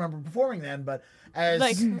 Obviously, you don't remember performing then, but as...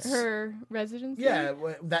 Like her residency? Yeah,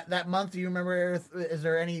 that month, do you remember, is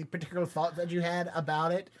there any particular thought that you had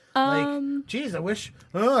about it? Geez, I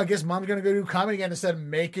guess Mom's going to go do comedy again instead of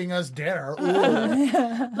making us dinner.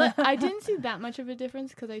 But I didn't see that much of a difference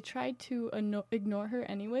because I tried to ignore her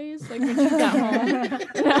anyways, like when she got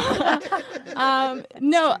home.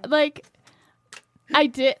 No, like... I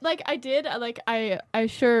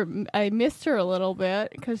missed her a little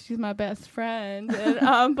bit because she's my best friend.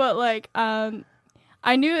 And, but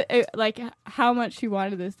I knew how much she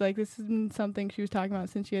wanted this. Like, this has been something she was talking about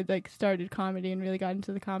since she had started comedy and really got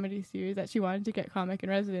into the comedy series, that she wanted to get comic in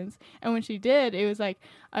residence. And when she did, it was like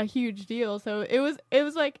a huge deal. So it was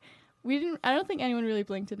like I don't think anyone really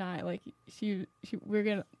blinked an eye. Like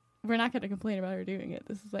we're not gonna complain about her doing it.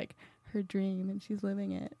 This is like her dream and she's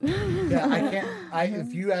living it. Yeah,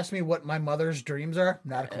 if you ask me what my mother's dreams are,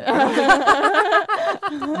 not a clue.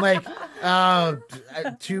 Like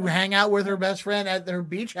to hang out with her best friend at their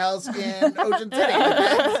beach house in Ocean City.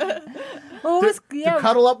 To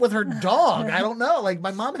cuddle up with her dog. I don't know. Like,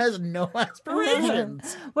 my mom has no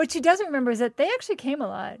aspirations. What she doesn't remember is that they actually came a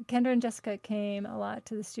lot. Kendra and Jessica came a lot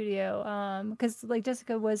to the studio because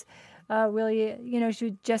Jessica was really, she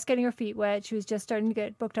was just getting her feet wet. She was just starting to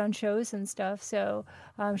get booked on shows and stuff. So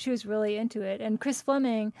she was really into it. And Chris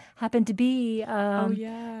Fleming happened to be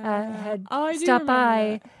had stopped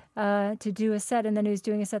by to do a set, and then he was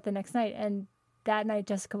doing a set the next night. And that night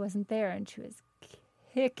Jessica wasn't there, and she was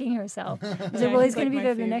kicking herself. So he's going to be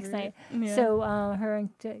there the next night. Yeah. So her and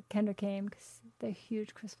Kendra came because they're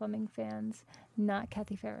huge Chris Fleming fans, not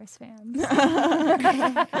Kathy Farris fans.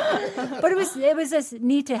 But it was just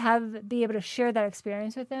neat to be able to share that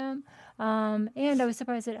experience with them. And I was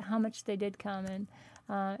surprised at how much they did come.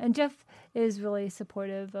 And Jeff is really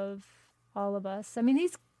supportive of all of us. I mean,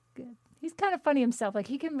 he's kind of funny himself. Like,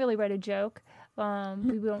 he can really write a joke. We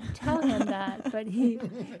won't tell him that, but he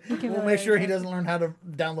can. We'll make sure he doesn't learn how to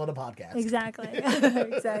download a podcast. Exactly.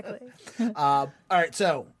 All right,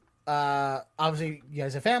 so obviously you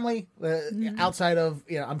guys have family. Outside of,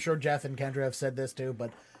 I'm sure Jeff and Kendra have said this too, but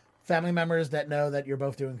family members that know that you're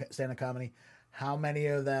both doing stand-up comedy, how many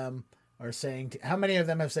of them have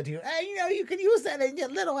said to you, hey, you can use that in your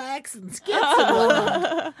little acts and skits?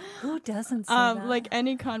 Who doesn't say that? Like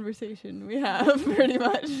any conversation we have, pretty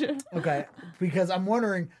much. Okay, because I'm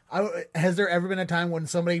wondering, has there ever been a time when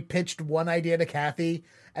somebody pitched one idea to Kathy,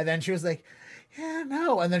 and then she was like, yeah,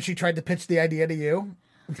 no, and then she tried to pitch the idea to you?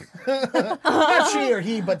 Not she or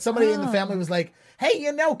he, but somebody in the family was like, hey,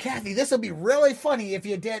 Kathy, this would be really funny if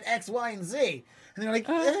you did X, Y, and Z. And they're like,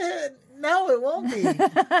 no, it won't be,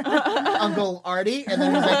 Uncle Artie. And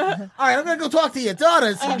then he's like, all right, I'm going to go talk to your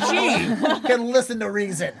daughter so she can listen to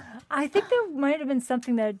reason. I think there might have been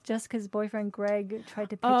something that Jessica's boyfriend, Greg,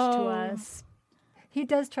 tried to pitch to us. He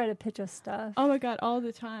does try to pitch us stuff. Oh, my God, all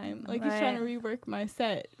the time. Like, he's trying to rework my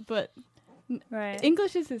set, but... Right.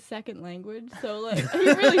 English is his second language, so he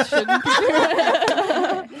really shouldn't be doing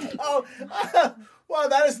it. Well,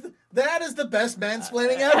 that is the best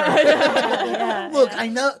mansplaining ever.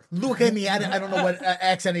 Look at me. I don't know what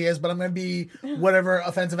accent he is, but I'm going to be whatever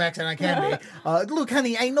offensive accent I can be. Look,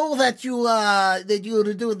 honey, I know that you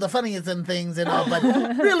do the funniest and things and all, but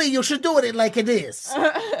really you should do it like it is.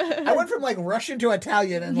 I went from Russian to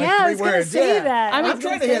Italian in 3 words. I was going to say that. I'm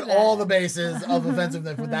trying to hit all the bases of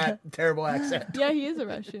offensiveness with that terrible accent. Yeah, he is a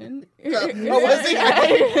Russian. Was he?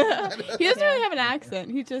 He doesn't really have an accent.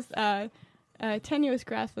 He just tenuous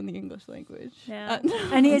grasp on the English language. Yeah,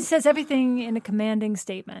 and he says everything in a commanding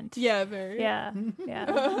statement. Yeah, very. Yeah.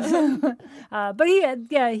 But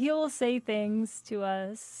he'll say things to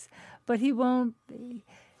us, but he won't.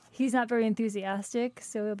 He's not very enthusiastic,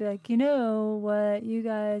 so he'll be like, what you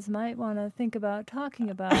guys might want to think about talking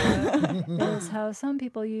about is how some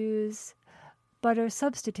people use butter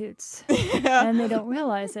substitutes, and they don't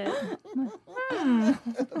realize it. And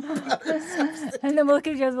then we'll look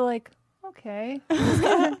at each other like, okay.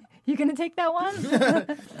 You gonna take that one?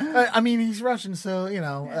 I mean, he's Russian, so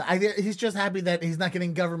he's just happy that he's not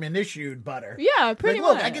getting government issued butter. Yeah, pretty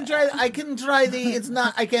Like, much. Look, I can try the. It's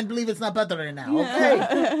not. I can't believe it's not butter right now. Okay,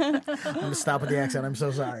 I'm gonna stop with the accent. I'm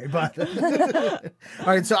so sorry, but all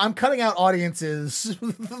right. So I'm cutting out audiences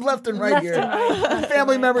left and right here.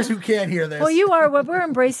 Family members who can't hear this. Well, you are. We're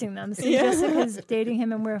embracing them. See, Jessica's dating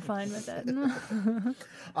him, and we're fine with it.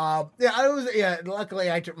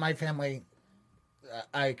 Luckily, my family.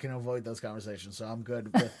 I can avoid those conversations, so I'm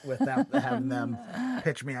good with them, having them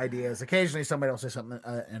pitch me ideas. Occasionally, somebody will say something,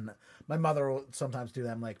 and my mother will sometimes do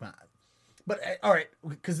that. I'm like, but all right,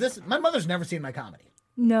 because my mother's never seen my comedy.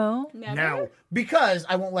 No. Never? No, because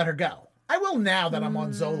I won't let her go. I will now that I'm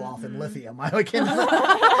on Zoloft and lithium. I can.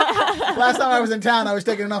 Last time I was in town, I was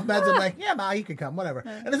taking enough meds. I'm like, yeah, Ma, you can come, whatever.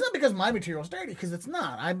 And it's not because my material's dirty, because it's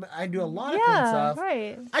not. I do a lot of clean stuff.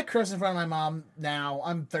 Right. I curse in front of my mom now.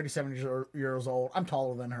 I'm 37 years old. I'm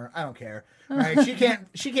taller than her. I don't care. Right?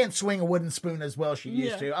 She can't swing a wooden spoon as well as she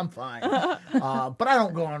used to. I'm fine. But I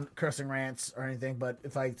don't go on cursing rants or anything. But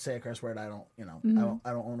if I say a curse word, I don't.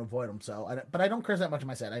 I don't want to avoid them. But I don't curse that much in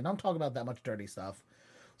my set. I don't talk about that much dirty stuff.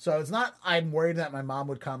 So it's not I'm worried that my mom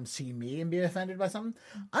would come see me and be offended by something.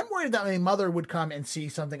 I'm worried that my mother would come and see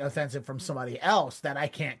something offensive from somebody else that I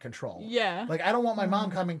can't control. Yeah. Like, I don't want my mom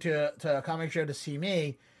coming to a comic show to see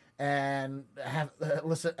me and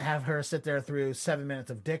have her sit there through 7 minutes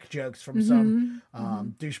of dick jokes from some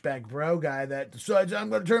douchebag bro guy that decides I'm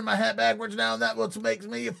going to turn my hat backwards now and that's what makes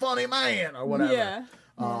me a funny man or whatever. Yeah.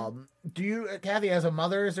 Do you, Kathy, as a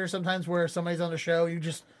mother, is there sometimes where somebody's on the show, you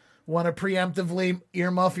just want to preemptively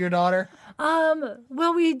earmuff your daughter?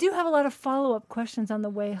 Well, we do have a lot of follow-up questions on the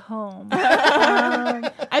way home.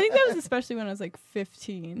 I think that was especially when I was like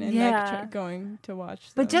 15 and going to watch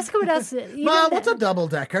them. But Jessica would ask, Mom, what's a double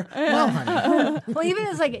decker? Well, honey. Well, even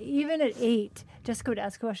at 8, Jessica would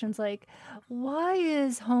ask questions like, "Why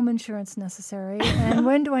is home insurance necessary? And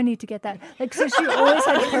when do I need to get that?" Like, so she always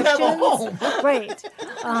had questions, right?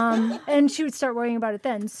 And she would start worrying about it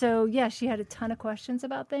then. So yeah, she had a ton of questions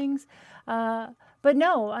about things. But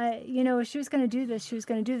no, if she was going to do this, she was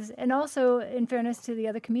going to do this. And also, in fairness to the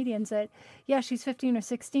other comedians, that she's 15 or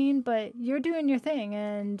 16, but you're doing your thing,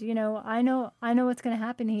 and I know what's going to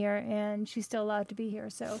happen here, and she's still allowed to be here.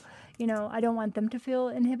 So, I don't want them to feel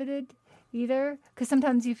inhibited either, because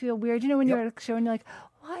sometimes you feel weird. When you're at a show and you're like,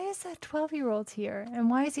 why is that 12-year-old here? And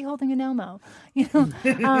why is he holding an Elmo?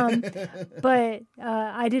 But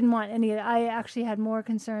I didn't want any of that. I actually had more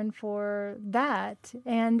concern for that.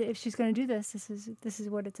 And if she's going to do this, this is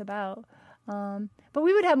what it's about. But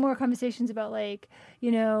we would have more conversations about, like,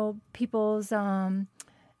 people's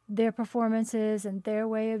their performances and their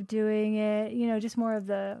way of doing it, just more of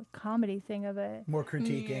the comedy thing of it. More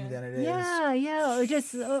critiquing than it is. Yeah. Or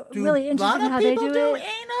just really interested in how they do it.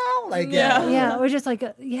 Anal? Like, yeah. Or just like,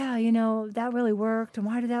 that really worked. And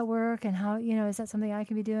why did that work? And how, is that something I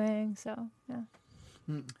can be doing? So, yeah.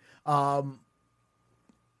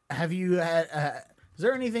 Have you had, is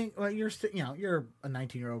there anything, well, you're a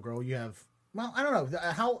 19-year-old girl. You have, well, I don't know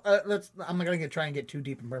how. I'm not gonna try and get too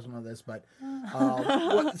deep and personal on this, but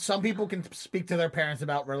some people can speak to their parents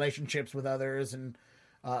about relationships with others and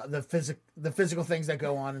the physical things that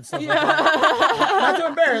go on and stuff like that. Not to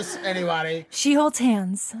embarrass anybody. She holds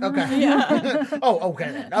hands. Okay. Yeah.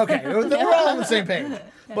 Okay then. Okay, we're all on the same page.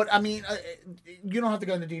 But I mean, you don't have to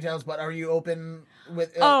go into details. But are you open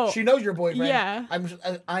with? She knows your boyfriend. Yeah.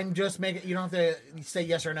 I'm just making. You don't have to say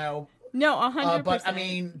yes or no. No, 100%. But I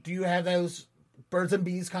mean, do you have those birds and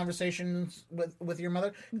bees conversations with your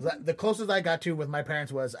mother? The closest I got to with my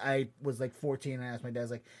parents was I was like 14 and I asked my dad,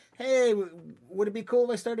 like, "Hey, would it be cool if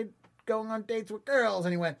I started going on dates with girls?"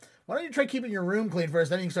 And he went, "Why don't you try keeping your room clean first?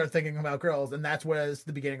 Then you can start thinking about girls." And that was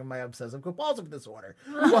the beginning of my obsessive compulsive disorder.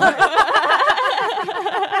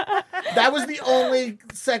 That was the only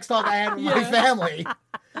sex talk I had with my family.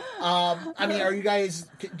 I mean,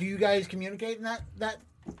 do you guys communicate in that?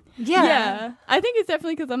 Yeah. I think it's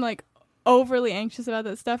definitely because I'm like overly anxious about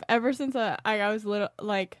that stuff ever since I was little,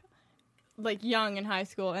 like young in high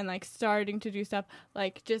school and like starting to do stuff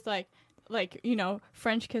like just like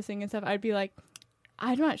French kissing and stuff. I'd be like,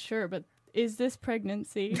 I'm not sure, but is this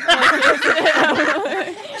pregnancy?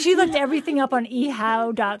 She looked everything up on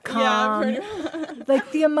ehow.com. Yeah, pretty much.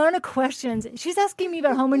 Like the amount of questions. She's asking me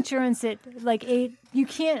about home insurance at like 8. You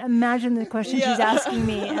can't imagine the questions she's asking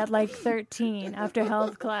me at like 13 after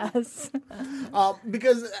health class.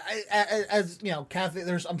 Because as you know, Kathy,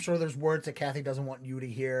 I'm sure there's words that Kathy doesn't want you to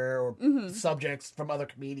hear or subjects from other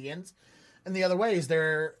comedians. And the other way is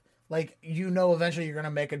they're like, eventually you're going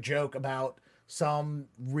to make a joke about some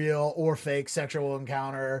real or fake sexual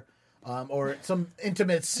encounter or some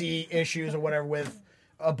intimacy issues or whatever with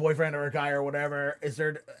a boyfriend or a guy or whatever, is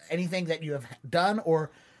there anything that you have done,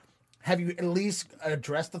 or have you at least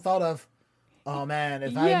addressed the thought of, oh man,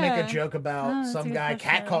 if I make a joke about some guy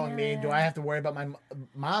catcalling me, do I have to worry about my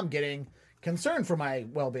mom getting concerned for my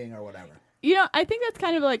well-being or whatever? You know, I think that's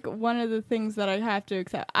kind of like one of the things that I have to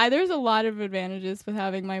accept. There's a lot of advantages with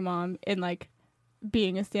having my mom in like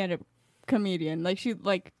being a stand-up comedian. Like she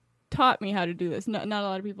like taught me how to do this. Not a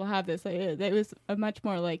lot of people have this. Like, it was a much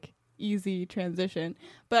more like easy transition.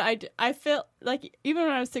 But I felt like even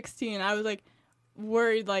when I was 16, I was like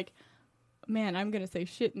worried like, man, I'm going to say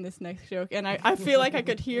shit in this next joke. And I feel like I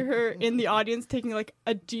could hear her in the audience taking like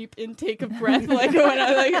a deep intake of breath. Like when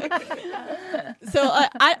I like, so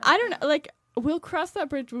I don't know, like we'll cross that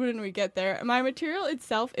bridge when we get there. My material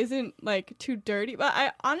itself isn't like too dirty, but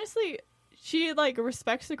I honestly, she like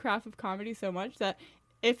respects the craft of comedy so much that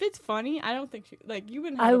if it's funny, I don't think she like you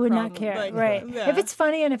wouldn't. Have I a would problem. not care, like, right? Yeah. If it's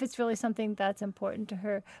funny and if it's really something that's important to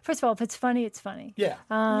her. First of all, if it's funny, it's funny. Yeah.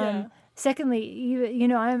 Yeah. Secondly, you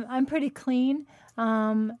know, I'm pretty clean,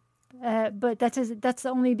 but that's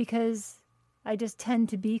only because I just tend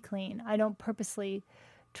to be clean. I don't purposely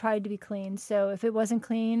try to be clean. So if it wasn't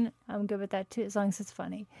clean, I'm good with that too, as long as it's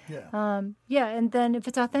funny. Yeah. Yeah, and then if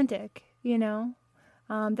it's authentic, you know,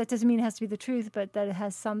 that doesn't mean it has to be the truth, but that it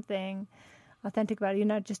has something authentic about it. You're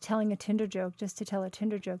not just telling a Tinder joke just to tell a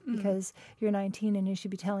Tinder joke because you're 19 and you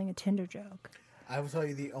should be telling a Tinder joke. I will tell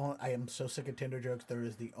you I am so sick of Tinder jokes. There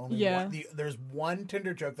is the only one. There's one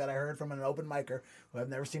Tinder joke that I heard from an open micer who I've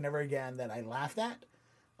never seen ever again that I laughed at.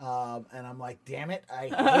 And I'm like, damn it, I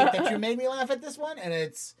hate that you made me laugh at this one. And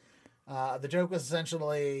it's, the joke was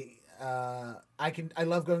essentially, I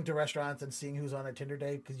love going to restaurants and seeing who's on a Tinder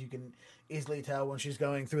date because you can easily tell when she's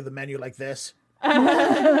going through the menu like this.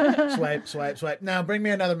 Swipe, swipe, swipe. Now bring me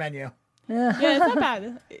another menu. Yeah, it's not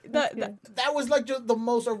bad. That was like just the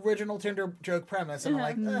most original Tinder joke premise, and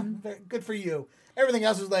I'm like, good for you. Everything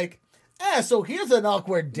else was like, so here's an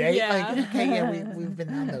awkward date. Yeah. Like, okay, yeah, we've been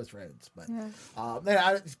down those roads, but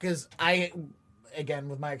because again,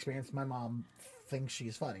 with my experience, my mom thinks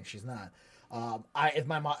she's funny. She's not.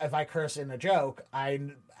 If I curse in a joke, I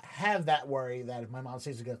have that worry that if my mom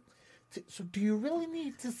sees it, goes, so do you really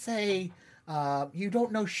need to say? You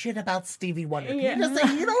don't know shit about Stevie Wonder. Can you just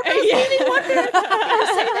say you don't know Stevie Wonder? Can you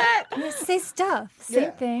say that? You say stuff.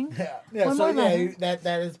 Same thing. Yeah. So that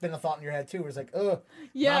has been a thought in your head too. Where it's like, mom's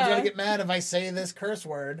gonna get mad if I say this curse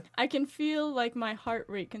word. I can feel like my heart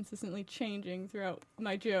rate consistently changing throughout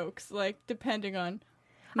my jokes, like depending on.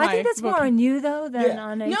 I think that's more on you though than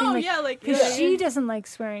on anything. No, because she doesn't like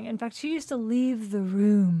swearing. In fact, she used to leave the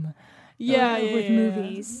room. With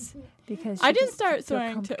movies. Because I didn't start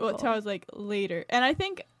swearing until I was like later, and I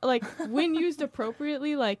think like when used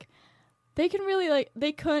appropriately, like they can really like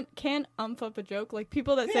they can umph up a joke. Like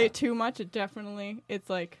people that say too much, it's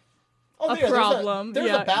like a problem.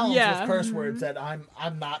 There's a balance with curse words that I'm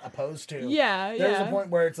not opposed to. There's a point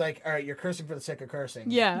where it's like, all right, you're cursing for the sake of cursing.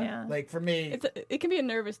 Like for me, it can be a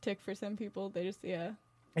nervous tick for some people. They just if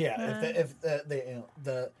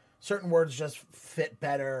the certain words just fit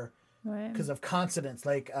better. Because of consonants,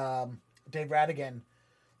 like Dave Radigan.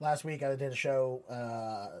 Last week I did a show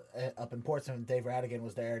up in Portsmouth, and Dave Radigan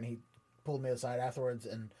was there, and he pulled me aside afterwards,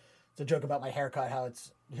 and it's a joke about my haircut, how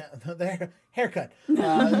it's the haircut.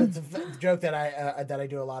 It's a joke that I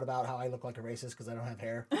do a lot about how I look like a racist because I don't have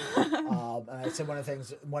hair. And I said one of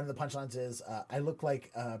the punchlines is I look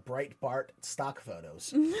like Breitbart stock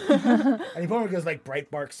photos, and he pointed me goes like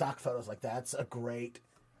Breitbart stock photos, like that's a great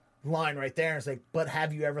line right there. It's like, but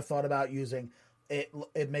have you ever thought about using it?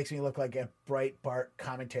 It makes me look like a Breitbart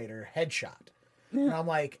commentator headshot. And I'm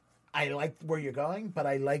like, I like where you're going, but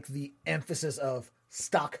I like the emphasis of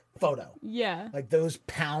stock photo. Like those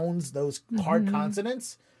pounds, those hard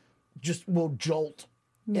consonants just will jolt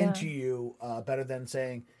into you better than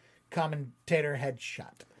saying commentator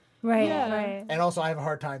headshot. Right. And also I have a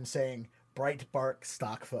hard time saying Breitbart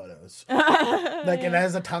stock photos. Like it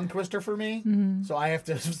has a tongue twister for me. So I have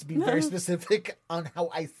to just be very specific on how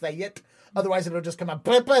I say it. Otherwise it'll just come out.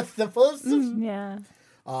 So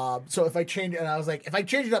if I change it, and I was like, if I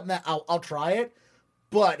change it up now, I'll try it.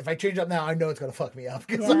 But if I change it up now, I know it's going to fuck me up.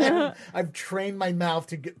 Because I've trained my mouth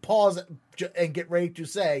to pause and get ready to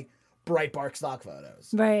say Breitbart stock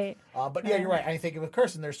photos. Right. But yeah, you're right. I think with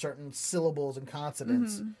cursing, there's certain syllables and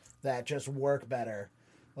consonants that just work better.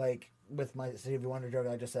 Like with my Stevie Wonder joke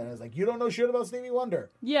I just said, I was like, you don't know shit about Stevie Wonder.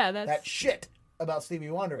 That shit about Stevie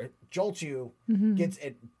Wonder, it jolts you,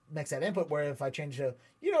 it makes that input, where if I change to,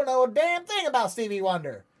 you don't know a damn thing about Stevie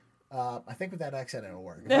Wonder, I think with that accent it'll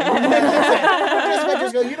work.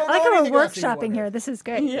 Just go, you don't I like know how anything we're about Stevie workshopping Wonder. here. This is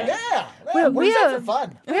great. Yeah. Well, Words are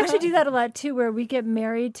fun. We actually do that a lot too, where we get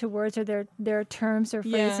married to words or their terms or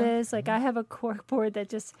phrases. Like I have a cork board that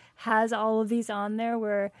just has all of these on there,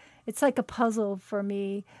 where it's like a puzzle for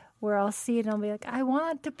me, where I'll see it and I'll be like, I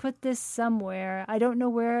want to put this somewhere. I don't know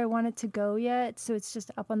where I want it to go yet, so it's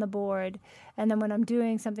just up on the board. And then when I'm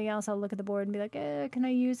doing something else, I'll look at the board and be like, can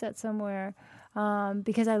I use that somewhere?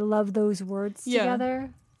 Because I love those words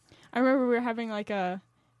together. I remember we were having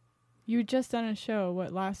you had just done a show,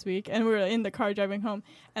 last week, and we were in the car driving home,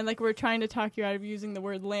 and we were trying to talk you out of using the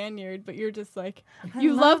word lanyard, but you're just like,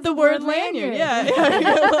 you love the word lanyard. Yeah.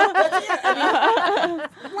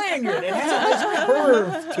 Lanyard. It has a nice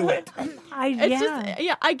curve to it.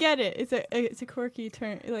 I get it. It's a quirky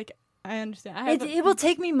term. I understand. It will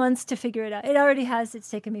take me months to figure it out. It already has. It's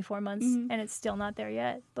taken me 4 months, and it's still not there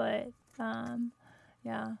yet. But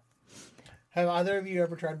yeah. Have either of you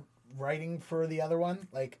ever tried writing for the other one?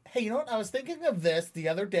 Like, hey, you know what? I was thinking of this the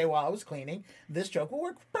other day while I was cleaning. This joke will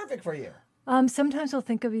work perfect for you. Sometimes we'll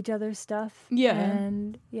think of each other's stuff. Yeah.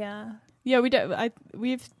 And yeah. Yeah, we do.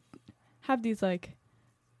 We've have these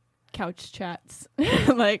couch chats,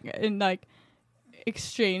 and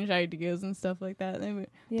exchange ideas and stuff like that. And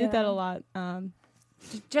we did that a lot.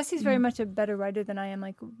 Jesse's very much a better writer than I am.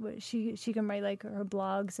 She can write her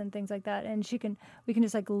blogs and things like that, and we can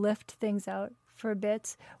just lift things out for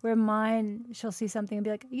bits. Where mine, she'll see something and be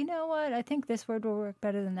like, you know what? I think this word will work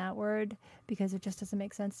better than that word because it just doesn't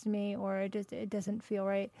make sense to me, or it doesn't feel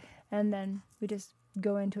right, and then we just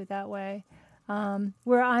go into it that way.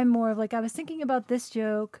 Where I'm more of I was thinking about this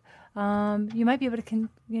joke. You might be able to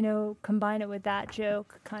combine it with that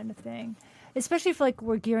joke kind of thing. Especially if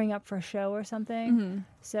we're gearing up for a show or something. Mm-hmm.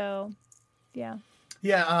 So, yeah.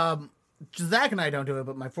 Yeah, Zach and I don't do it,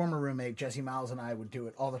 but my former roommate, Jesse Miles, and I would do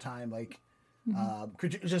it all the time.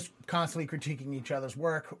 Just constantly critiquing each other's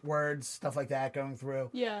work, words, stuff like that, going through.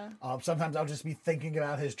 Yeah. Sometimes I'll just be thinking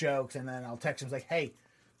about his jokes, and then I'll text him hey,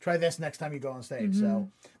 try this next time you go on stage. Mm-hmm. So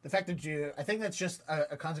the fact that I think that's just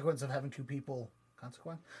a consequence of having two people. I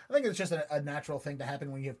think it's just a natural thing to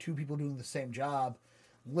happen when you have two people doing the same job,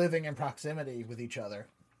 living in proximity with each other,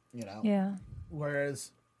 Yeah.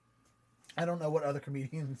 Whereas I don't know what other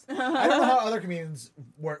comedians. I don't know how other comedians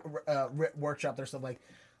workshop their stuff.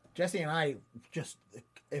 Jesse and I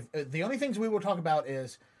if the only things we will talk about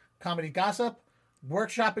is comedy gossip,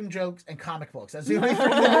 workshopping jokes, and comic books. That's the only thing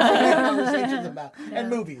that we have conversations about, and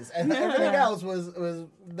movies, and everything else was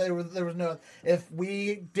there was no. If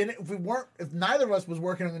neither of us was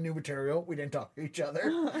working on the new material, we didn't talk to each other.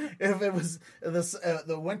 If it was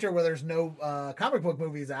the winter where there's no comic book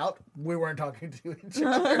movies out, we weren't talking to each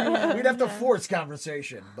other. We'd have to force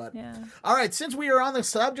conversation. But all right, since we are on the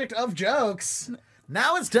subject of jokes,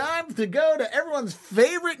 now it's time to go to everyone's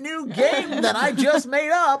favorite new game that I just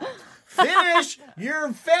made up. Finish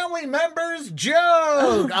your family member's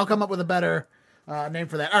joke. I'll come up with a better name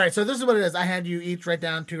for that. All right, so this is what it is. I had you each write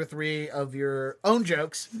down 2 or 3 of your own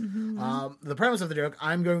jokes. Mm-hmm. The premise of the joke,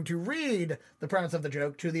 I'm going to read the premise of the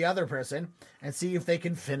joke to the other person and see if they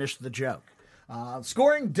can finish the joke.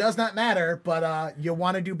 Scoring does not matter, but you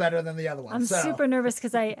want to do better than the other one. I'm super nervous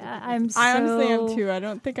because I honestly am too. I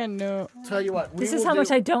don't think I know. Tell you what. This is how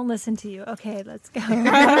much I don't listen to you. Okay, let's go.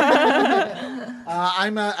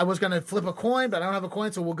 I was going to flip a coin, but I don't have a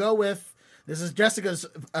coin, so we'll go with, this is Jessica's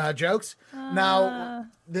jokes. Now,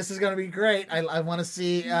 this is going to be great. I want to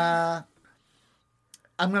see...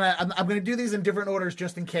 I'm gonna do these in different orders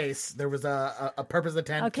just in case there was a purpose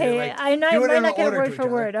intent. Okay, I know I might not get word for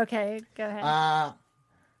word. Okay, go ahead. I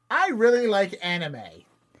really like anime.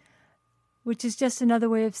 Which is just another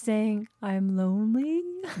way of saying I'm lonely.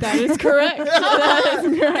 That is correct. That is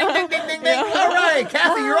correct. Ding, ding, ding, ding. All right,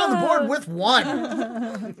 Kathy, you're on the board with 1.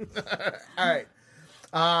 All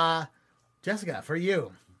right, Jessica, for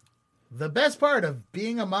you, the best part of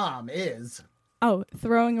being a mom is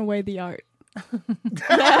throwing away the art. Is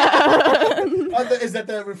that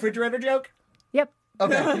the refrigerator joke? Yep.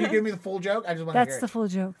 Okay, can you give me the full joke? I just want to hear it. That's the full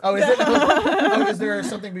joke. Oh, is it? Is there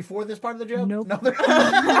something before this part of the joke? Nope. No,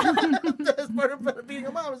 the best part of being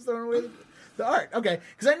a mom is throwing away the art. Okay,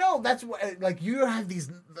 because I know that's what, you have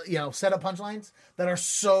these, set up punchlines that are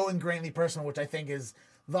so ingrainedly personal, which I think is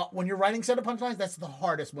when you're writing set up punchlines, that's the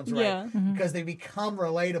hardest ones to write because they become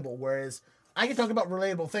relatable. Whereas I can talk about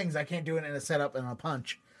relatable things, I can't do it in a setup and a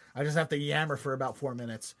punch. I just have to yammer for about 4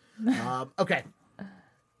 minutes. Okay.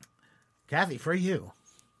 Kathy, for you.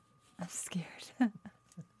 I'm scared.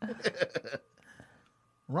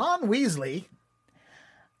 Ron Weasley.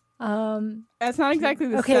 That's not exactly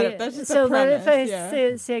the setup. That's just the premise. If I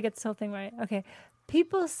say I get this whole thing right. Okay.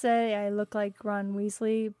 People say I look like Ron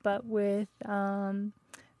Weasley, but with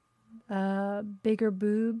bigger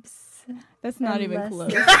boobs. That's not and even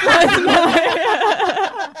less- close.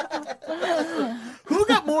 Who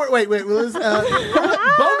got more? Wait.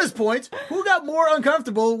 Bonus points. Who got more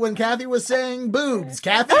uncomfortable when Kathy was saying boobs?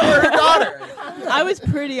 Kathy or her daughter? I was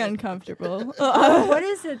pretty uncomfortable. What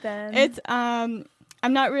is it then? It's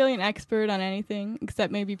I'm not really an expert on anything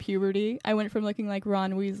except maybe puberty. I went from looking like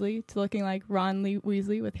Ron Weasley to looking like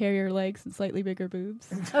Weasley with hairier legs and slightly bigger boobs.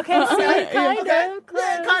 Okay, see, kind Okay. of. Close,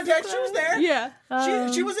 Yeah, context. She was there. Yeah.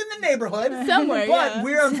 She was in the neighborhood. Somewhere, But yeah.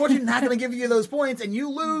 we're unfortunately not going to give you those points, and you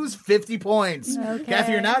lose 50 points. Okay.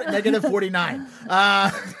 Kathy, you're now at negative 49.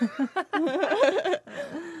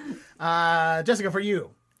 Jessica, for you.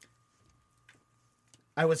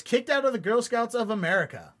 I was kicked out of the Girl Scouts of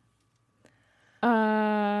America.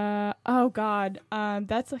 Oh God.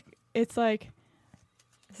 That's like it's like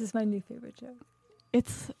This is my new favorite joke.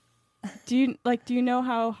 it's. Do you know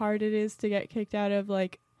how hard it is to get kicked out of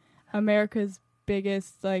like America's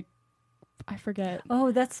biggest like I forget.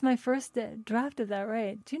 Oh, that's my first draft of that,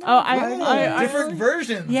 right? Do you know? Oh, how hard it I- is? Different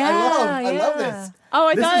versions. Yeah, I love yeah. this. Oh,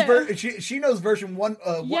 I This thought. is she knows version 1.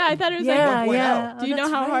 Yeah, I thought it was Yeah, like. yeah. Do you know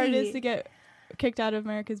that's how hard it is right. to get kicked out of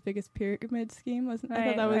America's biggest pyramid scheme? I Right,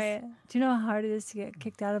 thought that was. right. Do you know how hard it is to get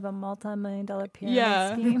kicked out of a multi-million-dollar pyramid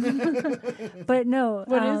Yeah. scheme? But no.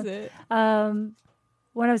 What is it?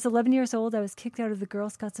 When I was 11 years old, I was kicked out of the Girl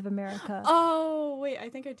Scouts of America Oh wait, I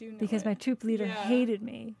think I do know. because it. my troop leader Yeah. hated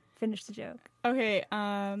me. Finish the joke. Okay,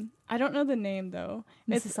 I don't know the name though.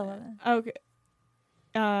 Mrs. Sullivan. Okay.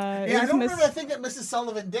 Yeah, it I was don't Miss- remember the thing that Mrs.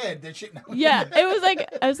 Sullivan did. Did she? No. Yeah, it was like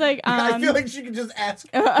I was like. I feel like she could just ask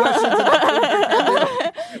questions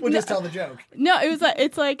and we'll just tell the joke. No, it was like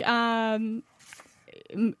it's like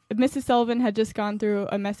Mrs. Sullivan had just gone through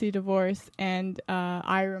a messy divorce, and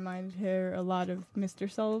I reminded her a lot of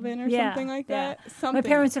Mr. Sullivan or Yeah, something like yeah. that. Something. My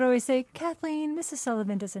parents would always say, Kathleen, Mrs.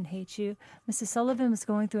 Sullivan doesn't hate you. Mrs. Sullivan was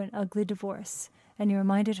going through an ugly divorce, and you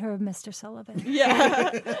reminded her of Mr. Sullivan.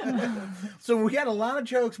 Yeah. So we had a lot of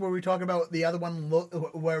jokes where we talk about the other one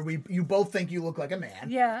where you both think you look like a man.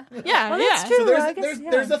 Yeah. Yeah. Well, yeah. that's true. So I guess,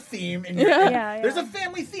 yeah. there's a theme in your Yeah, there's yeah. a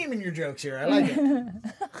family theme in your jokes here. I like it.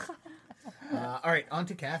 All right, on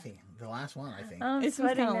to Kathy. The last one, I think. I'm It's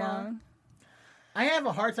sweating kind of now. long. I have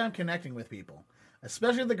a hard time connecting with people,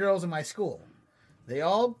 especially the girls in my school. They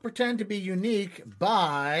all pretend to be unique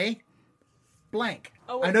by blank.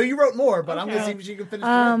 Oh, I know you wrote more, but I'm going to Okay. see if you can finish the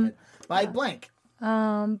rest of it. By blank.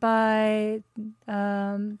 By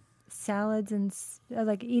salads and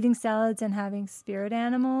like eating salads and having spirit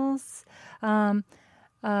animals. Oh,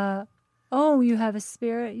 you have a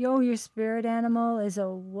spirit. Your spirit animal is a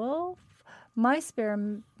wolf. My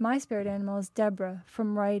spirit animal is Deborah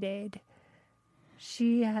from Rite Aid.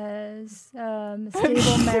 She has a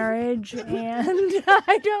stable marriage, and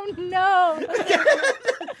I don't know.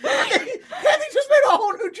 Kathy just made a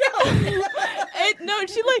whole new joke. No,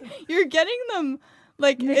 she like you're getting them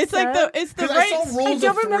like Mixed it's like up? it's the Because right. I saw rules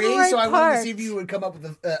don't of remember three, right so I wanted to part. see if you would come up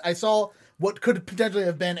with I saw what could potentially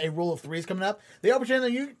have been a rule of threes coming up. They all pretend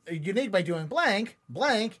they're unique by doing blank,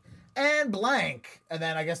 blank, and blank. And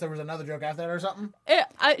then I guess there was another joke after that or something.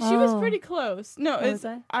 She was Oh. pretty close. No, What was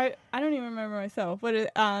that? I don't even remember myself.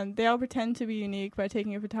 But they all pretend to be unique by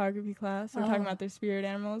taking a photography class. They're talking about their spirit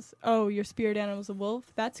animals. Oh, your spirit animal's a wolf?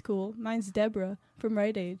 That's cool. Mine's Deborah from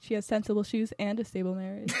Rite Aid. She has sensible shoes and a stable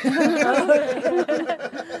marriage.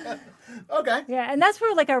 Okay. Yeah, and that's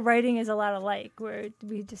where like our writing is a lot alike, where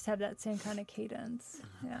we just have that same kind of cadence.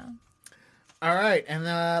 Yeah. All right. And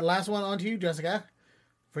last one on to you, Jessica.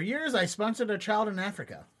 For years, I sponsored a child in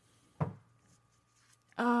Africa.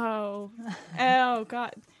 Oh,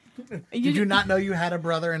 God. Did you not know you had a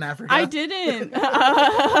brother in Africa? I didn't.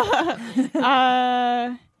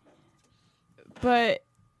 But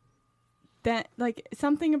that like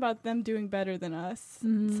something about them doing better than us.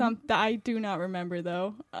 That I do not remember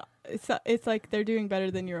though. It's like they're doing better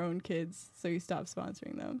than your own kids, so you stop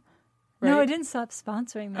sponsoring them. No, I right? didn't stop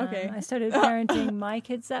sponsoring them. Okay. I started parenting my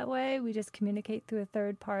kids that way. We just communicate through a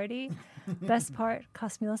third party. Best part,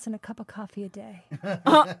 cost me less than a cup of coffee a day.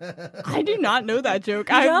 I do not know that joke.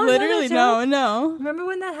 don't I know that literally joke? no. Remember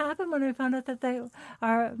when that happened, when we found out that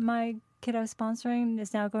my kid I was sponsoring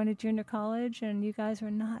is now going to junior college, and you guys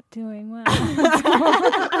were not doing well.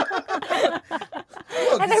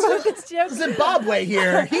 Look, And I wrote this joke. Zimbabwe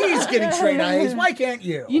here. He's getting straight A's. Why can't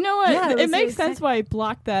you? You know what? Yeah, it it was makes the sense why I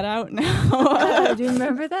blocked that out now. Do you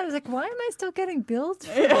remember that? I was like, why am I still getting billed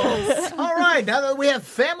for this? All right, now that we have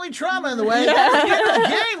family trauma in the way, let's get to the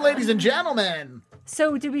game, ladies and gentlemen.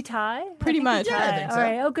 So did we tie? Pretty much. Yeah, I think so. All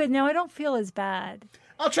right. Oh, good. Now I don't feel as bad.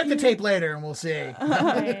 I'll check the tape later and we'll see.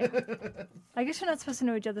 Right. I guess you're not supposed to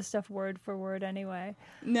know each other's stuff word for word anyway.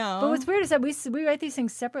 No. But what's weird is that we write these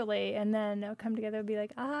things separately, and then they'll come together and be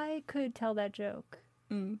like, I could tell that joke.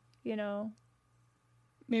 You know?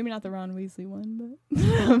 Maybe not the Ron Weasley one,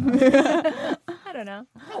 but I don't know.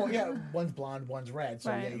 Oh yeah, one's blonde, one's red. So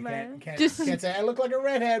right, yeah, you right. can't say I look like a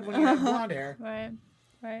redhead when you have blonde hair.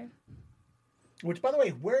 Right. Which, by the way,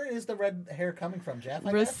 where is the red hair coming from, Jeff?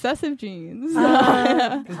 Recessive genes.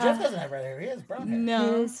 Because Jeff doesn't have red hair; he has brown hair.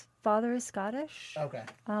 No, his father is Scottish. Okay.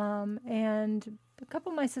 And a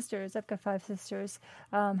couple of my sisters, I've got 5 sisters,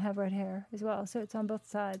 have red hair as well. So it's on both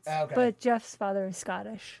sides. Okay. But Jeff's father is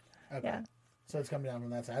Scottish. Okay. Yeah. So it's coming down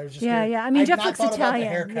from that side. I was just yeah. I mean, Jeff looks Italian. About the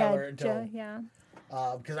hair color until yeah.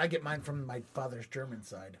 Because I get mine from my father's German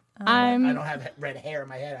side. I don't have red hair in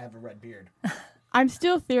my head. I have a red beard. I'm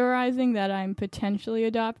still theorizing that I'm potentially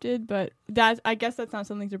adopted, but I guess that's not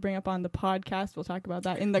something to bring up on the podcast. We'll talk about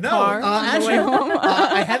that in the car. Actually,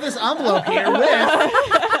 I have this envelope here with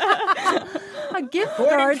a gift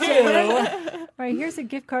card to. Right, here's a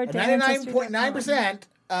gift card to 99.9%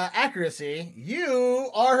 accuracy. You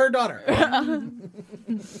are her daughter.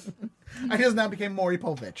 I just now became Maury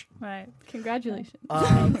Povich. Right. Congratulations.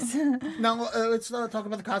 Now, let's talk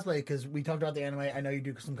about the cosplay, because we talked about the anime. I know you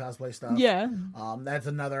do some cosplay stuff. Yeah. That's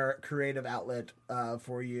another creative outlet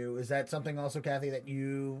for you. Is that something also, Kathy, that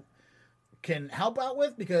you can help out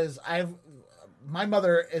with? Because my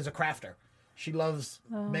mother is a crafter. She loves,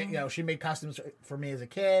 she made costumes for me as a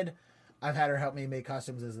kid. I've had her help me make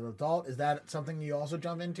costumes as an adult. Is that something you also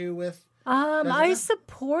jump into with? I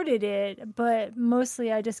supported it, but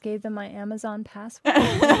mostly I just gave them my Amazon password.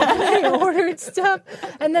 They ordered stuff,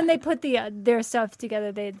 and then they put their stuff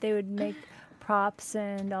together. They would make props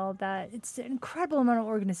and all of that. It's an incredible amount of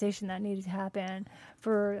organization that needed to happen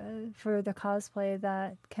for the cosplay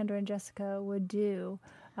that Kendra and Jessica would do.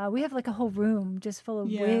 We have like a whole room just full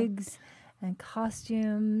of wigs and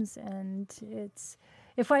costumes, and it's.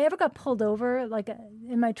 If I ever got pulled over, like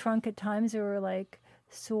in my trunk at times, there were like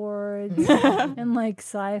swords and like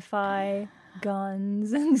sci-fi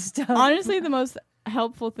guns and stuff. Honestly, the most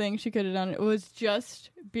helpful thing she could have done was just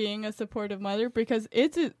being a supportive mother, because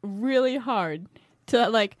it's really hard to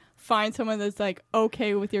like find someone that's like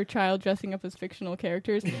okay with your child dressing up as fictional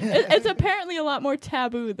characters. It's apparently a lot more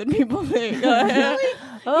taboo than people think. Really?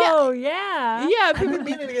 Oh yeah. I've been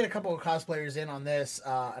meaning to get a couple of cosplayers in on this,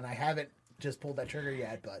 and I haven't just pulled that trigger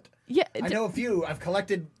yet, but I know a few. I've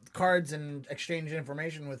collected cards and exchanged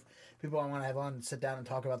information with people I want to have on and sit down and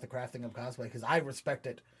talk about the crafting of cosplay, because I respect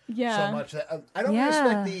it so much. That I don't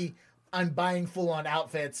respect I'm buying full-on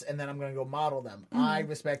outfits and then I'm going to go model them. I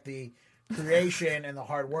respect the creation and the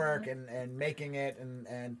hard work and making it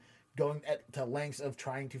and going to lengths of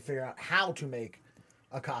trying to figure out how to make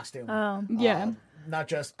a costume. Not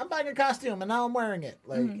just, I'm buying a costume and now I'm wearing it.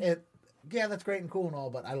 Like, yeah, that's great and cool and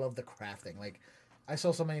all, but I love the crafting. Like, I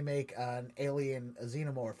saw somebody make an alien, a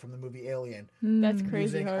xenomorph from the movie Alien. That's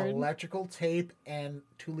crazy using hard. electrical tape and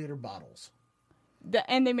 2-liter bottles.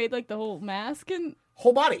 And they made like the whole mask and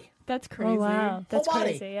whole body. That's crazy. Oh, wow. That's whole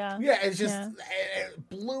body. Crazy, yeah. Yeah, it's just, it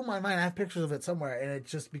blew my mind. I have pictures of it somewhere, and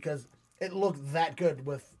it's just because it looked that good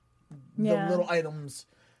with the little items.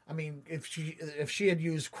 I mean, if she had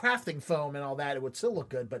used crafting foam and all that, it would still look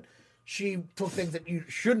good, but she took things that you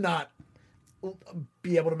should not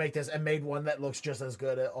be able to make this and made one that looks just as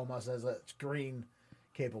good, almost as a screen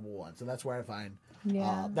capable one. So that's where I find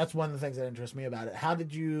that's one of the things that interests me about it. How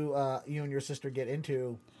did you and your sister get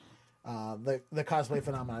into the cosplay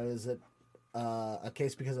phenomenon? Is it a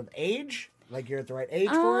case because of age, like you're at the right age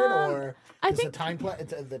for it, or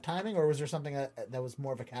the timing, or was there something that was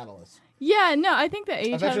more of a catalyst? Yeah, no, I think the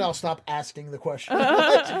age. Eventually, I'll stop asking the question.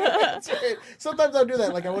 Sometimes I'll do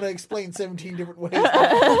that. Like, I want to explain 17 different ways.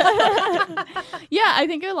 Yeah, I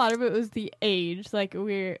think a lot of it was the age. Like,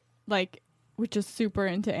 we're just super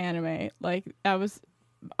into anime. Like, that was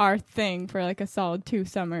our thing for like a solid 2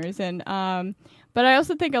 summers. And but I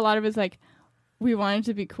also think a lot of it's like we wanted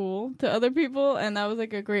to be cool to other people, and that was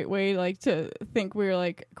like a great way like to think we were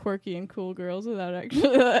like quirky and cool girls without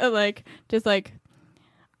actually like just like.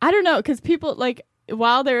 I don't know, because people, like,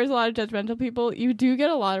 while there is a lot of judgmental people, you do get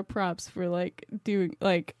a lot of props for, like, doing,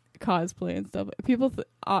 like, cosplay and stuff. People,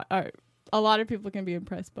 a lot of people can be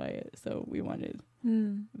impressed by it, so we wanted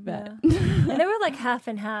that. Yeah. And they were, like, half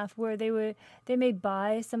and half, where they may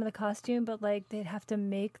buy some of the costume, but, like, they'd have to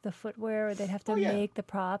make the footwear, or they'd have to make the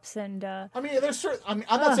props, and... I mean, there's certain... I mean,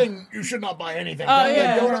 I'm not saying you should not buy anything.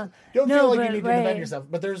 Oh, don't feel like you need to defend yourself,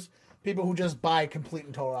 but there's... people who just buy complete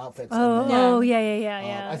and total outfits.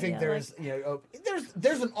 Yeah. I think there's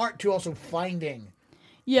an art to also finding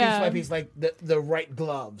Yeah. piece by piece, like the right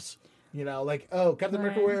gloves. You know, like, oh, Captain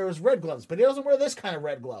America Right. wears red gloves, but he doesn't wear this kind of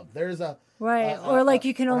red glove. There's a Right. Or like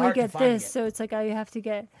you can an only art to get finding this, it. so it's like I have to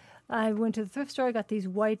get. I went to the thrift store. I got these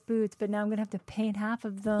white boots, but now I'm gonna have to paint half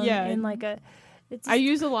of them Yeah. in like a. It's I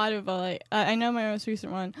use a lot of I know my most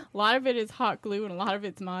recent one. A lot of it is hot glue and a lot of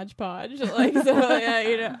it's Mod Podge. Like so, yeah,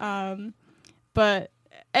 you know. But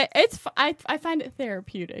I find it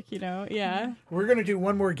therapeutic, you know. Yeah. We're gonna do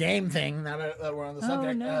one more game thing now that we're on the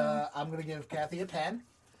subject. no. I'm gonna give Kathy a pen.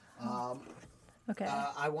 okay.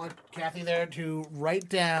 I want Kathy there to write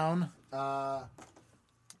down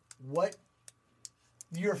what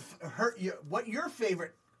your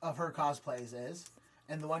favorite of her cosplays is,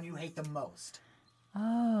 and the one you hate the most.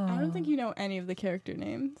 Oh. I don't think you know any of the character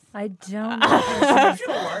names. I don't. That should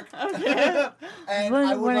work. And What-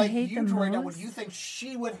 I would what I like hate you the to write down what most? you think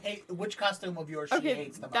she would hate. Which costume of yours she Okay,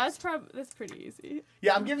 hates the most? that's pretty easy.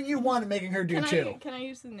 Yeah, I'm giving you one and making her do two. Can I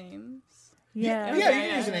use the names? Yeah. Yeah, you Okay,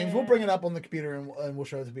 can use the names. We'll bring it up on the computer and we'll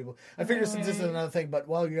show it to people. I figure since this is another thing, but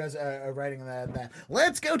while you guys are writing that,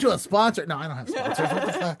 let's go to a sponsor. No, I don't have sponsors. What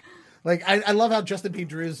the fuck? Like, I love how Justin P.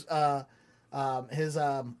 Drew's his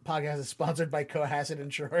podcast is sponsored by Cohasset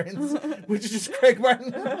Insurance, which is just Craig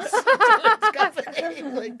Martin's company.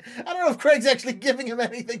 Like, I don't know if Craig's actually giving him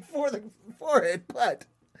anything for it, but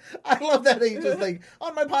I love that he just like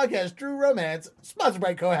on my podcast, Drew Romance, sponsored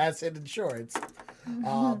by Cohasset Insurance.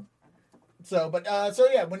 So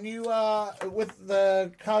yeah, when you with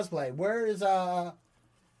the cosplay, where is there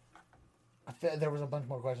was a bunch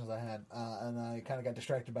more questions I had, and I kind of got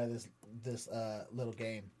distracted by this little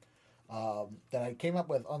game that I came up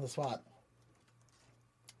with on the spot.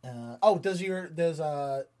 Does your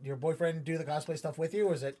boyfriend do the cosplay stuff with you,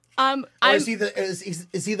 or is it?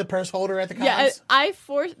 Is he the purse holder at the cons? Yeah, I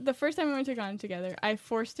forced the first time we went to con together. I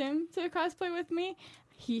forced him to cosplay with me.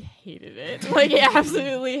 He hated it. Like, he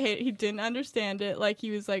absolutely hated. He didn't understand it. Like,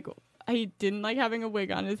 he was like, he didn't like having a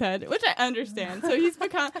wig on his head, which I understand. So he has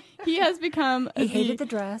become He hated the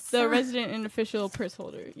dress. the resident and official purse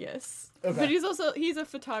holder. Yes, Okay. but he's a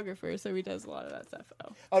photographer, so he does a lot of that stuff.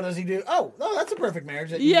 Does he do? Oh, no, that's a perfect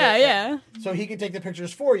marriage. Yeah. So he can take the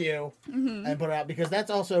pictures for you and put it out, because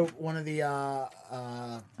that's also one of the.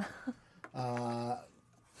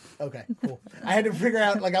 Okay, cool. I had to figure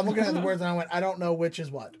out, like, I'm looking at the words and I went, I don't know which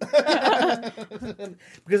is what.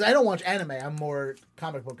 Because I don't watch anime. I'm more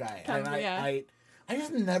comic book guy. I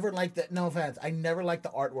just never liked the, no offense, I never liked the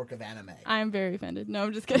artwork of anime. I'm very offended. No,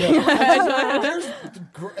 I'm just kidding.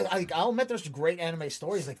 I'll admit there's great anime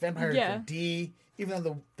stories, like Vampire D, even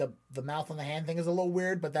though the mouth on the hand thing is a little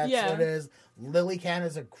weird, but that's what it is. Lily Can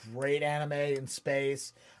is a great anime in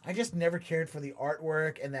space. I just never cared for the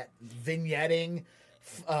artwork and that vignetting.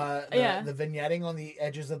 The vignetting on the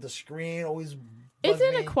edges of the screen always It's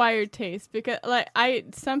an me. acquired taste, because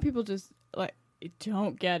some people just like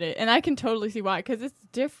don't get it, and I can totally see why, because it's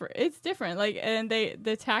different, like, and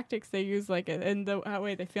the tactics they use, like, and the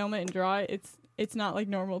way they film it and draw it, it's not like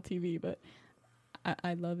normal TV, but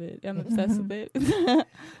I love it. I'm obsessed with it.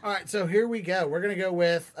 All right, so here we go. We're gonna go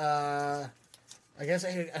with I guess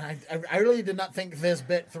I really did not think this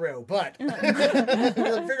bit through, but we'll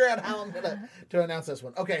figure out how I'm going to announce this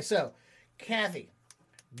one. Okay, so, Kathy,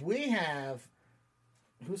 we have...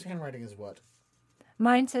 Whose handwriting is what?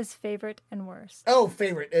 Mine says favorite and worst. Oh,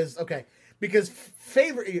 favorite is... Okay. Because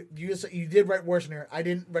favorite... You did write worst in here. I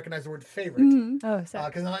didn't recognize the word favorite. Oh, sorry.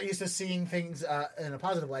 Because I'm not used to seeing things in a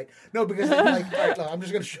positive light. No, because like, all right, look, I'm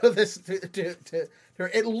just going to show this to her.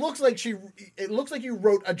 It looks like you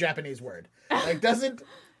wrote a Japanese word. Like, doesn't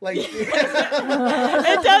like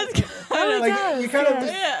It does. like you kind of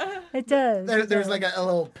It does. there's like a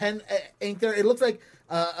little pen ink there. It looks like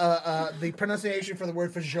the pronunciation for the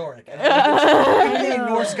word for Jorik. And it could be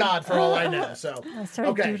Norse god for all I know. So I started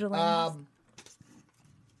okay, doodling.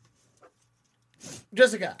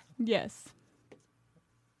 Jessica, Yes.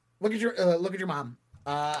 look at your mom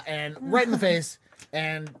and right in the face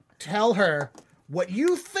and tell her what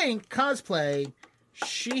you think cosplay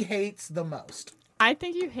she hates the most. I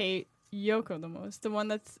think you hate Yoko the most. The one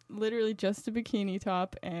that's literally just a bikini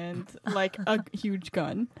top and like a huge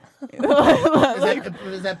gun. Is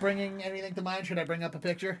that bringing anything to mind? Should I bring up a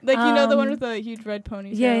picture? Like, you know, the one with the huge red ponytail?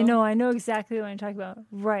 Yeah, no, I know exactly what I'm talking about.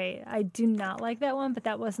 Right. I do not like that one, but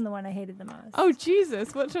that wasn't the one I hated the most. Oh,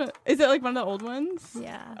 Jesus. Which one? Is it like one of the old ones?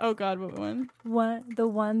 Yeah. Oh, God, what one? The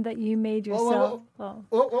one that you made yourself.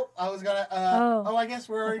 Oh, I was gonna. I guess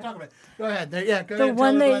we're already talking about it. Go ahead. Go The ahead.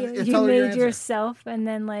 one Tell that you her your made answer. yourself, and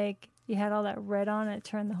then like You had all that red on it,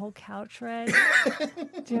 turned the whole couch red.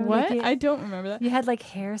 Do you What? remember I don't remember that. You had like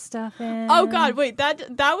hair stuff in. Oh God, wait, that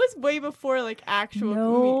was way before like actual.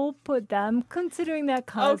 No, but I'm considering that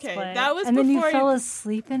cosplay. Okay, that was and then you before fell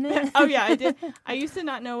asleep in it. Oh yeah, I did. I used to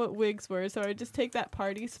not know what wigs were, so I would just take that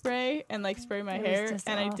party spray and like spray my It was hair, just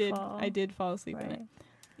and awful. I did fall asleep in Right. it.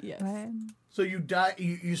 Yes. Right. So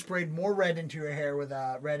you sprayed more red into your hair with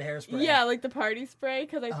red hairspray. Yeah, like the party spray,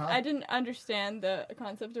 because Uh-huh. I didn't understand the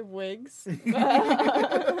concept of wigs.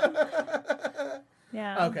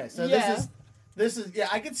 Yeah. Okay, so Yeah. this is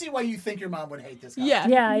I can see why you think your mom would hate this guy.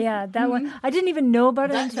 Yeah. Yeah, that one. I didn't even know about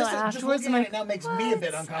it until Just afterwards. looking I'm at like, it now makes me a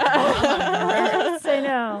bit uncomfortable. I'm not even I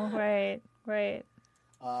know, right.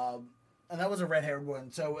 and that was a red-haired one.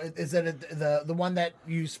 So is that the one that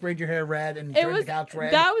you sprayed your hair red and It turned was the couch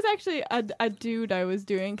red? that was actually a dude I was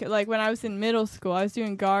doing. Like when I was in middle school, I was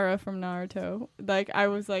doing Gaara from Naruto. Like I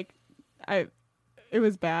was like, it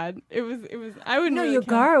was bad. It was. I wouldn't. No, really your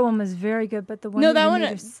count- Gaara one was very good, but the one No, that that you one.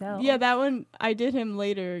 made yourself. Yeah, that one. I did him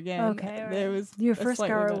later again. Okay, right. It was Your a first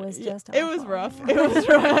slightly Gaara better- was yeah, just It was awful. rough. It was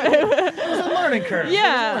rough. It was a learning curve. It was a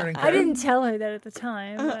Yeah. learning I curve. didn't tell her that at the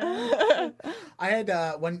time. But I had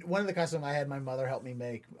one of the costumes I had my mother help me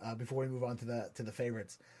make before we move on to the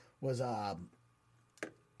favorites was a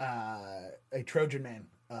Trojan Man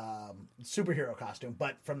superhero costume,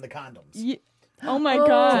 but from the condoms. Oh my Oh.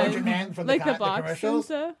 god! Trojan Man from Like the the Boston commercials.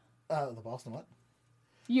 stuff. The Boston what?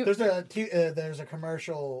 You. There's a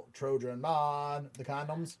commercial Trojan Man. The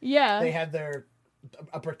condoms. Yeah. They had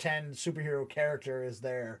a pretend superhero character is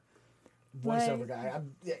their voiceover guy.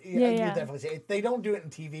 You definitely see it. They don't do it in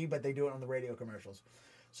TV, but they do it on the radio commercials.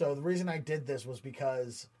 So the reason I did this was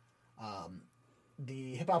because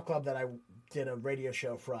the hip hop club that I did a radio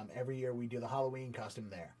show from, every year we do the Halloween costume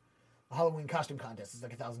there. A Halloween costume contest. It's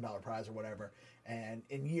like $1,000 prize or whatever. And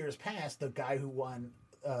in years past, the guy who won,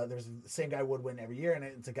 there's the same guy would win every year, and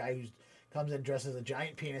it's a guy who comes in dressed as a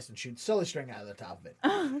giant penis and shoots silly string out of the top of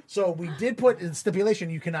it. So we did put in stipulation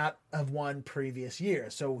you cannot have won previous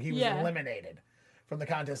years. So he was eliminated from the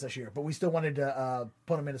contest this year. But we still wanted to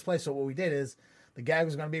put him in his place. So what we did is the gag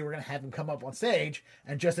was going to be we're going to have him come up on stage,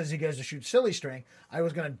 and just as he goes to shoot silly string, I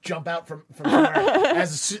was going to jump out from somewhere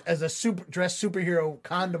as a dressed superhero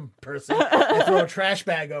condom person and throw a trash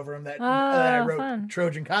bag over him that I wrote fun.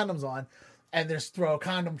 Trojan condoms on. And just throw a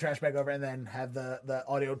condom trash bag over and then have the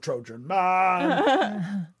audio Trojan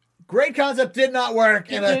Man. Great concept, did not work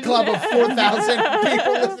in a club of 4,000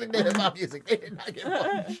 people listening to hip hop music. They did not get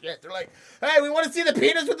one shit. They're like, hey, we want to see the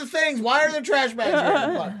penis with the things. Why are there trash bags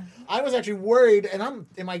here? But I was actually worried, and I'm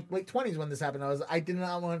in my late 20s when this happened. I did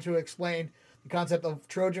not want to explain the concept of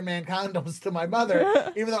Trojan Man condoms to my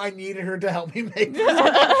mother, even though I needed her to help me make this.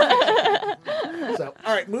 So,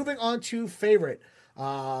 all right, moving on to favorite.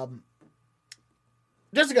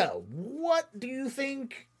 Jessica, what do you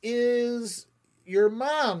think is your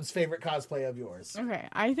mom's favorite cosplay of yours? Okay,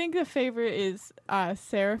 I think the favorite is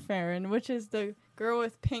Sarah Farrin, which is the girl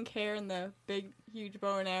with pink hair and the big, huge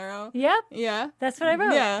bow and arrow. Yep, Yeah. that's what I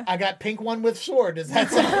wrote. Yeah. I got pink one with sword. Does that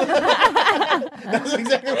sound? That's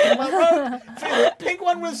exactly what I wrote. Favorite, pink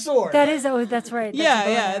one with sword. That is. Oh, that's right. That's a bow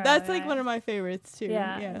and Yeah. arrow, That's like right. one of my favorites too.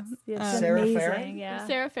 Yeah, Yeah. It's Sarah amazing. Farrin? Yeah.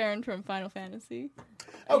 Sarah Farrin from Final Fantasy.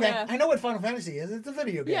 Okay, Yeah. I know what Final Fantasy is. It's a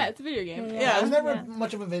video game. Yeah, it's a video game. Yeah, Yeah. yeah. I was never Yeah.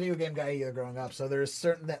 much of a video game guy either growing up, so there's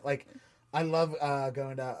certain that, like, I love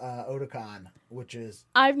going to Otakon, which is...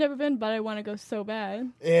 I've never been, but I want to go so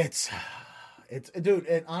bad. It's dude,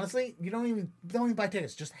 and honestly, you don't even buy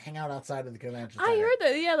tickets. Just hang out outside of the convention center. I heard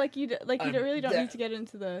that. Yeah, like you really don't that- need to get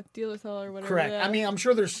into the dealer's hall or whatever. Correct. Yeah. I mean, I'm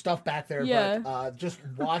sure there's stuff back there, Yeah. but just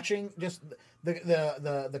watching, just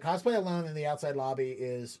the cosplay alone in the outside lobby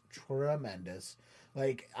is tremendous.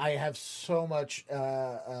 Like, I have so much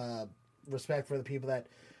respect for the people that.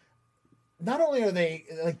 Not only are they,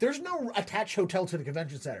 like, there's no attached hotel to the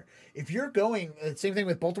convention center. If you're going, same thing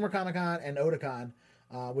with Baltimore Comic Con and Otakon,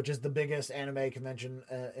 which is the biggest anime convention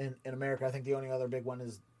in America. I think the only other big one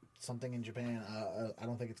is something in Japan. I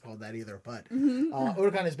don't think it's called that either. But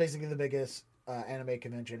Otakon is basically the biggest anime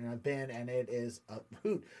convention, and I've been, and it is a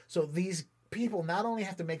hoot. So these people not only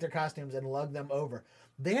have to make their costumes and lug them over,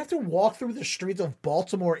 they have to walk through the streets of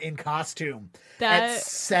Baltimore in costume at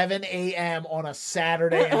 7 a.m. on a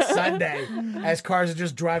Saturday and Sunday as cars are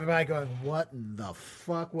just driving by going, what in the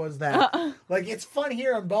fuck was that? Like, it's fun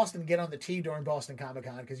here in Boston to get on the T during Boston Comic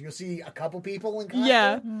Con because you'll see a couple people in costume.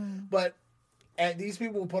 Yeah. But these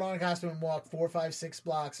people will put on a costume and walk 4, 5, 6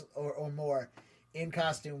 blocks or more in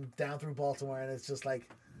costume down through Baltimore, and it's just like,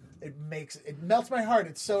 it melts my heart.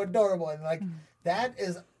 It's so adorable, and like that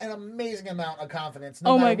is an amazing amount of confidence.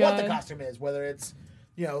 No matter what the costume is, whether it's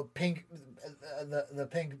pink the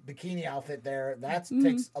pink bikini outfit there, that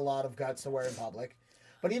takes a lot of guts to wear in public.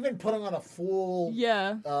 But even putting on a full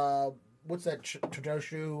what's that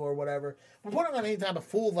Todoshu or whatever? But putting on any type of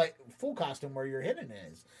full costume where your hidden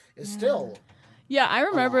is still. Yeah, I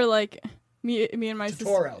remember like me and my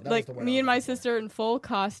sister, me and my sister in full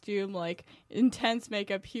costume, like intense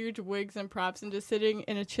makeup, huge wigs and props, and just sitting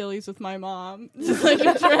in a Chili's with my mom, just like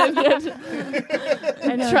trying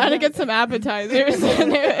to get some appetizers.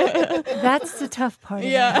 That's the tough part.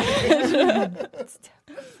 Yeah.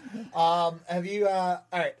 Have you? All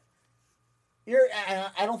right.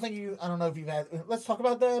 I don't know if you've had. Let's talk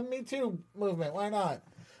about the Me Too movement. Why not?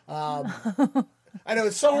 I know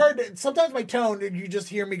it's so hard. Sometimes my tone, you just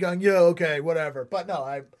hear me going, "Yeah, okay, whatever." But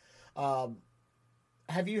no,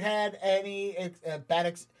 have you had any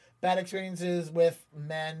bad experiences with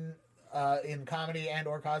men in comedy and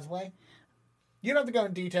or cosplay? You don't have to go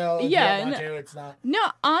in detail. If you don't want to. It's not. No,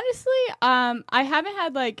 honestly, I haven't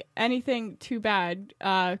had like anything too bad.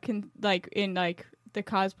 In the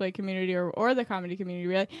cosplay community or the comedy community.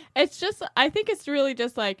 Really, it's just I think it's really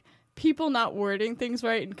just like people not wording things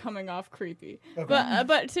right and coming off creepy. Okay.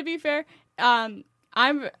 But to be fair, I'm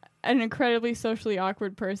an incredibly socially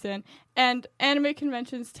awkward person, and anime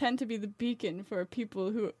conventions tend to be the beacon for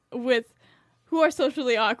people who are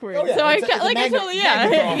socially awkward. Oh, yeah. So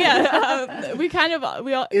we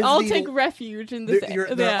all take refuge in this.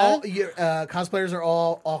 Cosplayers are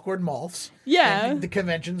all awkward moths. Yeah, and the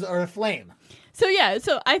conventions are a flame. So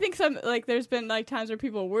I think there's been like times where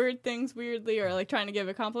people word things weirdly or like trying to give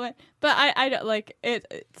a compliment, but I don't like it.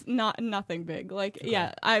 It's nothing big. Like okay.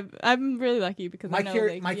 Yeah, I'm really lucky because my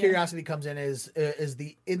curiosity comes in is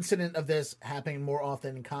the incident of this happening more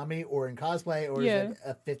often in comedy or in cosplay, or is it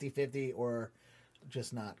a 50-50 or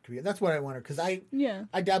just not? That's what I wonder because I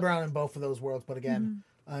dab around in both of those worlds, but again,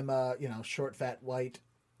 I'm a short, fat, white,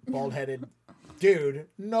 bald-headed. Dude,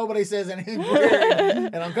 nobody says anything weird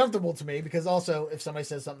and uncomfortable to me because also if somebody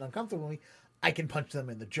says something uncomfortable to me, I can punch them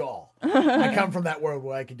in the jaw. I come from that world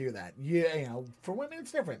where I can do that. Yeah, for women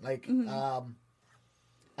it's different. Like, I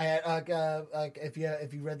had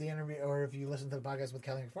if you read the interview or if you listened to the podcast with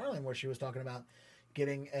Kelly McFarlane where she was talking about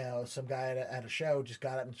getting some guy at a show just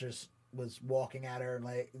got up and just was walking at her and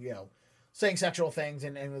saying sexual things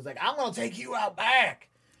and was like, I'm gonna take you out back.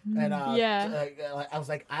 And I was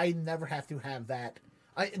like, I never have to have that.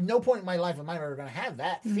 At no point in my life am I ever going to have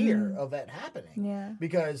that fear of that happening. Yeah.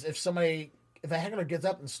 Because if a heckler gets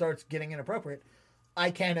up and starts getting inappropriate, I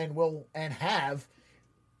can and will and have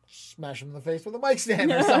smash him in the face with a mic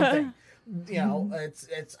stand or something.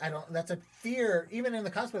 That's a fear. Even in the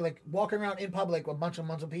cosplay, like walking around in public with a bunch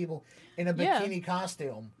of people in a bikini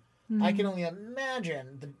costume. I can only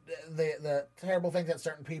imagine the terrible things that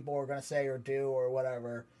certain people are going to say or do or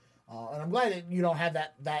whatever. And I'm glad that you don't have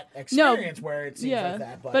that experience where it seems like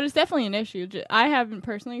that. But it's definitely an issue. I haven't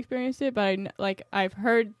personally experienced it, but I've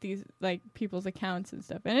heard these people's accounts and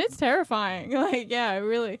stuff, and it's terrifying.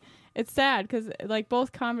 Really, it's sad because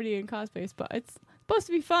both comedy and cosplay, but it's supposed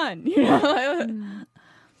to be fun,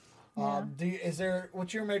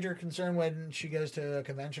 What's your major concern when she goes to a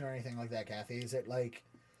convention or anything like that, Kathy? Is it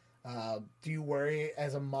do you worry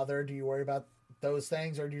as a mother? Do you worry about those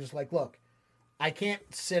things, or do you just look, I can't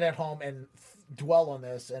sit at home and dwell on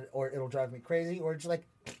this, or it'll drive me crazy, or just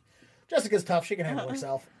Jessica's tough, she can handle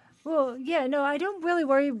herself. Well, yeah, no, I don't really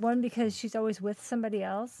worry. One, because she's always with somebody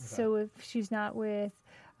else. Okay. So if she's not with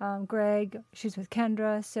Greg, she's with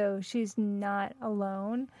Kendra, so she's not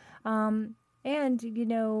alone. And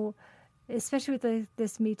especially with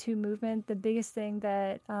this Me Too movement, the biggest thing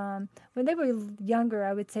that when they were younger,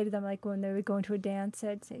 I would say to them, when they would go into a dance,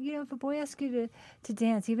 I'd say, if a boy asks you to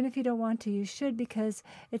dance, even if you don't want to, you should, because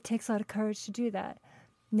it takes a lot of courage to do that.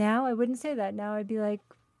 Now, I wouldn't say that. Now, I'd be like,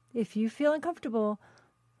 if you feel uncomfortable,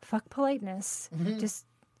 fuck politeness. Mm-hmm.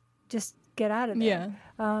 Just get out of there.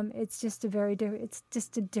 Yeah. It's just a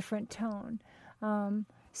different tone.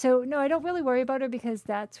 So, no, I don't really worry about her because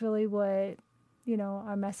that's really what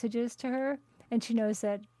our message is to her, and she knows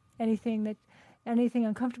that anything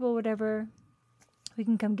uncomfortable, whatever, we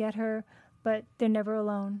can come get her, but they're never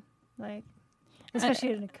alone,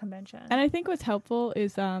 especially at a convention. And I think what's helpful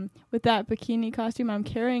is with that bikini costume, I'm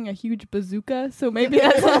carrying a huge bazooka, so maybe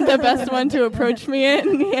that's not the best one to approach me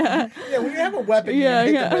in. Yeah, when you have a weapon,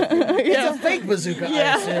 it's a fake bazooka,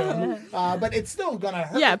 I assume. But it's still gonna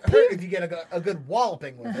hurt if you get a good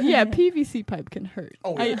walloping with it. Yeah, PVC pipe can hurt.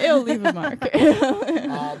 Oh, yeah. It'll leave a mark.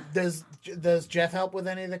 Does Jeff help with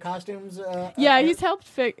any of the costumes? He's helped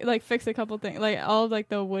fix a couple things, all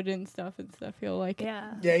the wooden stuff and stuff. He'll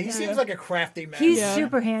he seems like a crafty man. He's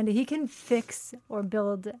super handy. He can fix or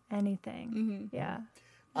build anything. Mm-hmm. Yeah.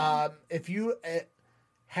 If you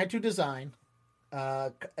had to design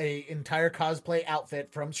a entire cosplay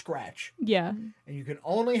outfit from scratch, Yeah. and you can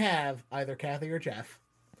only have either Kathy or Jeff,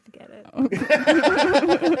 Forget it.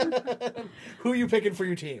 who are you picking for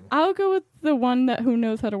your team? I'll go with the one who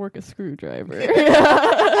knows how to work a screwdriver.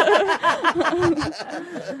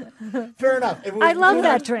 Fair enough. I love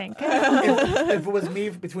that drink. If it was me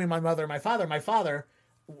between my mother and my father,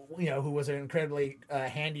 who was an incredibly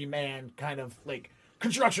handy man, kind of like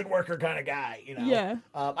construction worker kind of guy, Yeah.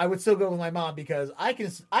 I would still go with my mom because I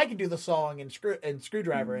can do the sawing and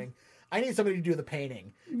screwdrivering. I need somebody to do the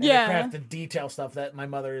painting and the craft and detail stuff that my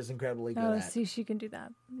mother is incredibly good at. See, she can do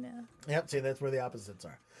that. Yeah. Yep, see, that's where the opposites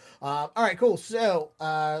are. All right, cool. So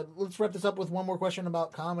let's wrap this up with one more question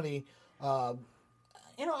about comedy. I've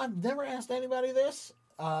never asked anybody this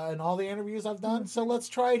in all the interviews I've done, so let's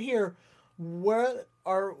try it here. What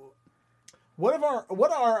are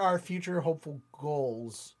our future hopeful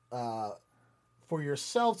goals for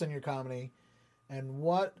yourselves in your comedy, and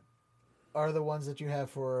what are the ones that you have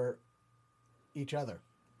for each other?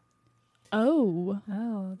 Oh,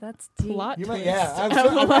 that's deep. Plot You might, twist. I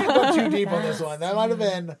might have gone too deep on this one. That might have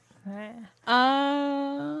been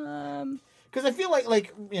because I feel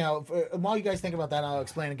like while you guys think about that, I'll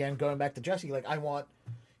explain again. Going back to Jesse, I want.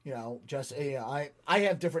 I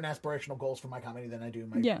have different aspirational goals for my comedy than I do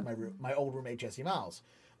my old roommate Jesse Miles,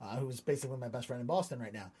 who's basically my best friend in Boston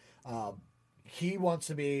right now. He wants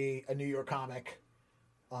to be a New York comic.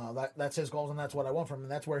 That's his goals, and that's what I want from him,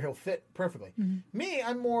 and that's where he'll fit perfectly. Mm-hmm. Me,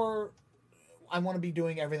 I want to be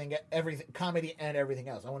doing everything, comedy and everything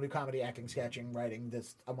else. I want to do comedy, acting, sketching, writing.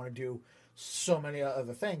 This, I want to do so many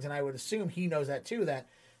other things, and I would assume he knows that too. That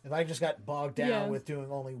if I just got bogged down with doing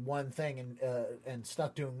only one thing and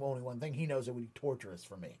stuck doing only one thing, he knows it would be torturous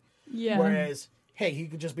for me. Yeah. Whereas, hey, he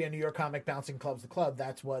could just be a New York comic bouncing clubs to club.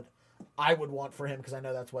 That's what I would want for him because I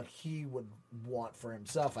know that's what he would want for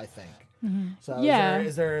himself, I think. Mm-hmm. So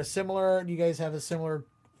is there a similar, do you guys have a similar,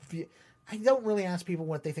 I don't really ask people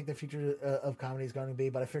what they think the future of comedy is going to be,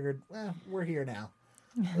 but I figured, we're here now.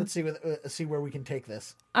 Let's see where we can take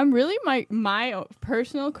this. I'm really my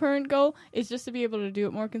personal current goal is just to be able to do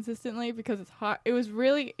it more consistently because it's hard.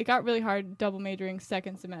 It got really hard double majoring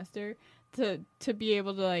second semester to be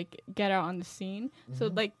able to get out on the scene. Mm-hmm. So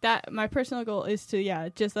that my personal goal is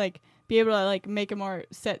to just be able to make a more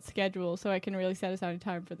set schedule so I can really set aside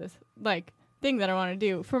time for this thing that I want to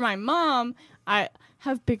do. For my mom, I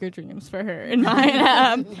have bigger dreams for her in mind.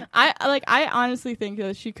 I honestly think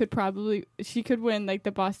that she could win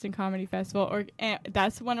the Boston Comedy Festival, and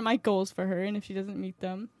that's one of my goals for her. And if she doesn't meet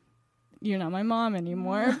them, you're not my mom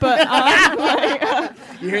anymore. But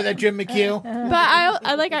you hear that, Jim McHugh?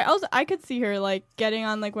 But I could see her getting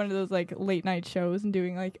on one of those late night shows and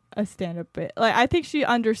doing a stand up bit. I think she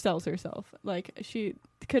undersells herself. She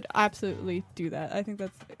could absolutely do that. I think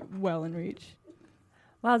that's well in reach.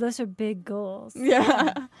 Wow, those are big goals.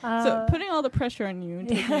 Yeah. So putting all the pressure on you and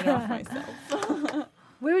taking it off myself.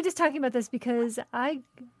 We were just talking about this because I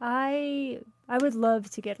would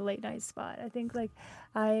love to get a late night spot. I think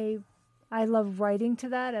I love writing to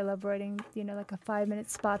that. I love writing, a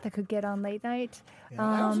 5-minute spot that could get on late night. Yeah,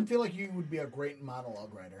 I also feel like you would be a great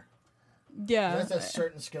monologue writer. Yeah. That's a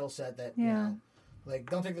certain skill set that, don't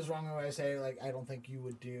take this wrong when I say, I don't think you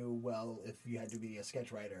would do well if you had to be a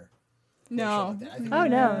sketch writer. No.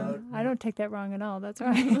 No. I don't take that wrong at all. That's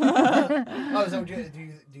right. Is that what do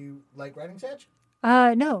you like writing sketch?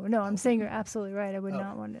 No. I'm saying you're absolutely right. I would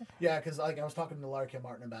not want to. Yeah, because I was talking to Laura Kim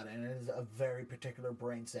Martin about it, and it is a very particular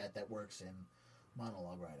brain set that works in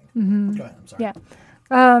monologue writing. Mm-hmm. Go ahead. I'm sorry. Yeah.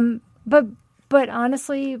 But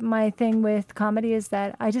honestly, my thing with comedy is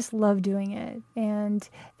that I just love doing it, and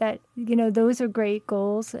that those are great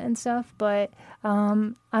goals and stuff. But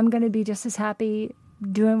I'm going to be just as happy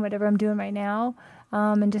doing whatever I'm doing right now,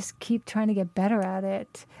 and just keep trying to get better at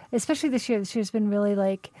it. Especially this year. This year's been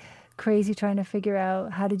really crazy trying to figure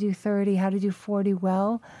out how to do 30, how to do 40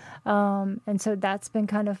 well. And so that's been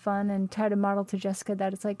kind of fun, and try to model to Jessica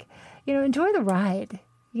that it's enjoy the ride.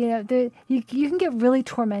 You can get really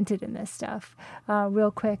tormented in this stuff real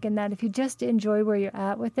quick, and that if you just enjoy where you're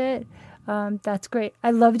at with it, that's great.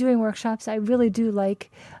 I love doing workshops. I really do like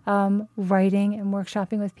writing and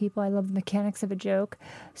workshopping with people. I love the mechanics of a joke.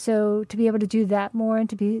 So to be able to do that more and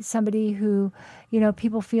to be somebody who,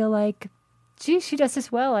 people feel like, gee, she does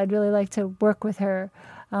this well. I'd really like to work with her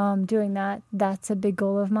doing that. That's a big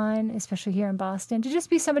goal of mine, especially here in Boston. To just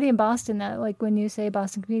be somebody in Boston that, when you say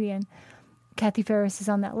Boston comedian, Kathy Farris is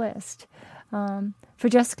on that list. For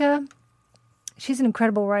Jessica, she's an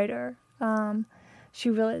incredible writer. She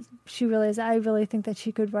really is. I really think that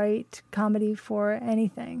she could write comedy for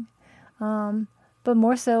anything. but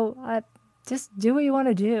more so, just do what you want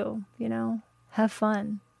to do. Have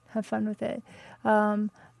fun with it.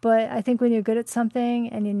 But I think when you're good at something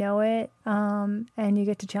and you know it, and you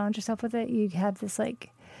get to challenge yourself with it, you have this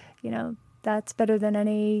that's better than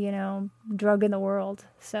any, drug in the world.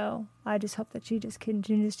 So I just hope that she just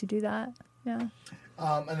continues to do that. Yeah.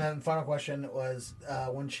 And then final question was,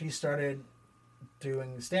 when she started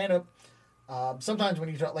doing stand-up, sometimes when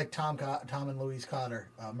you talk like Tom and Louise Cotter,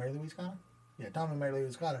 Mary Louise Cotter? Yeah, Tom and Mary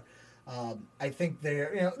Louise Cotter. I think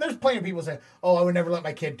there's plenty of people saying, "Oh, I would never let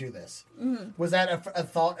my kid do this." Mm-hmm. Was that a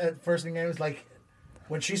thought at first thing? It was like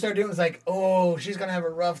when she started doing it, it was like, "Oh, she's gonna have a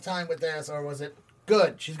rough time with this," or was it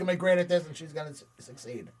good? She's gonna be great at this, and she's gonna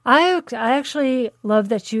succeed. I actually love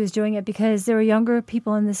that she was doing it because there were younger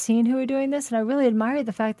people in the scene who were doing this, and I really admired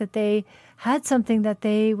the fact that they had something that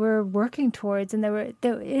they were working towards, and it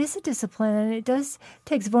is a discipline, and it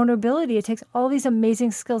takes vulnerability. It takes all these amazing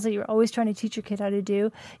skills that you're always trying to teach your kid how to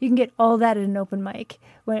do. You can get all that at an open mic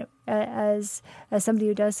as somebody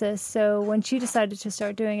who does this. So when she decided to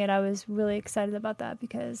start doing it, I was really excited about that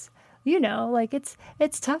because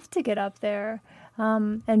it's tough to get up there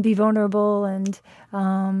and be vulnerable and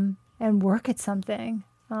work at something,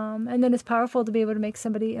 and then it's powerful to be able to make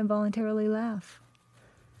somebody involuntarily laugh.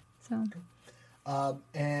 So.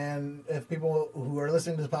 And if people who are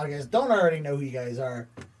listening to this podcast don't already know who you guys are,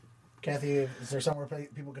 Kathy, is there somewhere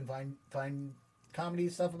people can find comedy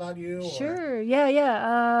stuff about you? Sure. Or?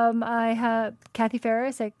 Yeah. I have Kathy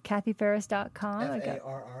Farris at kathyfarris.com.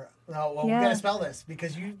 F-A-R-R. No, well, we gotta spell this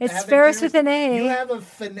because it's Farris with an A. You have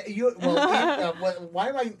why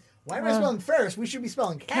am I spelling Farris? We should be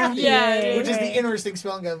spelling Kathy, which is the interesting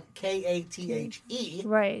spelling of Kathe.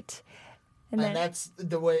 Right. And that's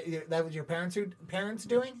the way that was your parents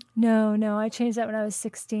doing? No. I changed that when I was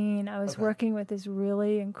 16. I was working with this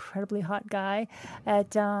really incredibly hot guy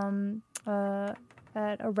at a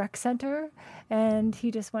rec center, and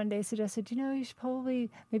he just one day suggested, you should probably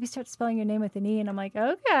maybe start spelling your name with an E. And I'm like,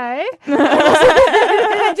 okay. You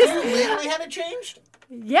legally had it changed?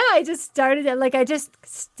 Yeah, I just started it. No,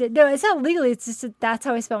 it's not legally. It's just that's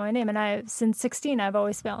how I spell my name. And since 16, I've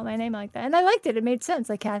always spelled my name like that. And I liked it. It made sense.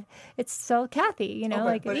 Like it's spelled Kathy,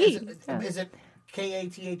 like an E. Is it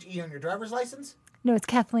Kathe on your driver's license? No, it's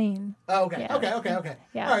Kathleen. Oh, okay. Yeah. Okay.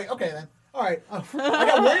 Yeah. All right. Okay then. All right. Oh, I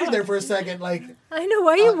got worried there for a second. I know.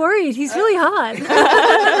 Why are you worried? He's really hot.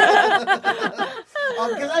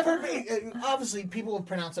 Because I've heard, obviously, people have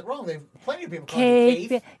pronounced it wrong. Plenty of people call it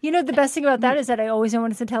Kate. The best thing about that is that I always know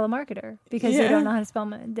when it's a telemarketer because they don't know how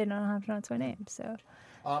to they don't know how to pronounce my name. So,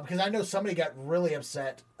 because I know somebody got really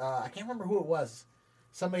upset. I can't remember who it was.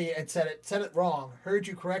 Somebody had said it wrong. Heard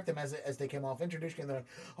you correct them as they came off, introduced you, and they're like,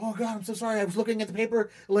 "Oh God, I'm so sorry. I was looking at the paper.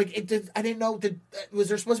 I didn't know. Was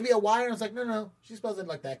there supposed to be a Y?" And I was like, "No. She spells it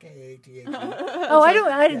like that. Kathe."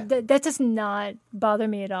 That does not bother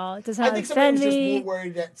me at all. It does not I think offend me. Just more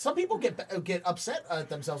worried that some people get upset at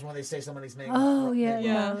themselves when they say somebody's name. Oh yeah.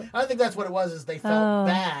 No. I think that's what it was. Is they felt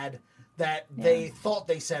bad that they thought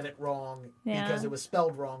they said it wrong because it was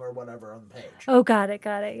spelled wrong or whatever on the page. Oh, got it.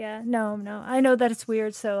 Yeah. No. I know that it's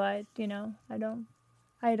weird, so I don't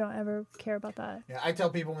ever care about that. Yeah, I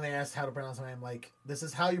tell people when they ask how to pronounce my name, like, this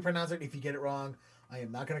is how you pronounce it. If you get it wrong, I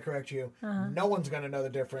am not going to correct you. No one's going to know the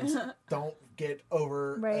difference. Don't get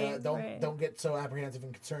don't get so apprehensive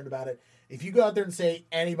and concerned about it. If you go out there and say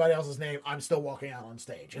anybody else's name, I'm still walking out on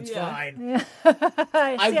stage. It's fine. Yeah.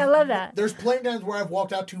 I love that. There's plenty of times where I've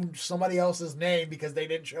walked out to somebody else's name because they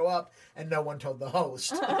didn't show up and no one told the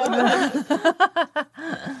host.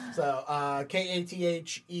 So,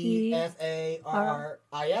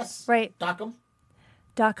 KATHEFARRIS. Right. .com.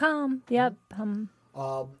 Yep. And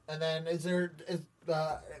then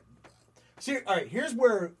all right, here's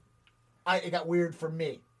where it got weird for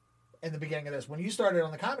me in the beginning of this. When you started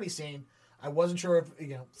on the comedy scene, I wasn't sure if,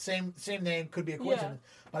 same name, could be a coincidence,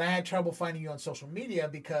 but I had trouble finding you on social media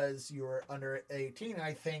because you were under 18, and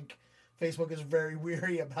I think Facebook is very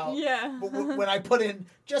weary about when I put in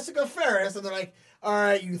Jessica Farris, and they're like, all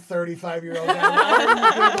right, you 35-year-old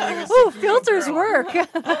guy. Oh, filters work.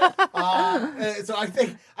 So I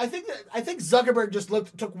think Zuckerberg just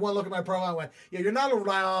took one look at my profile and went, yeah, you're not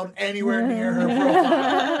allowed anywhere near her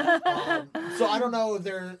profile. So I don't know if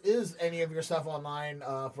there is any of your stuff online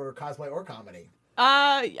for cosplay or comedy.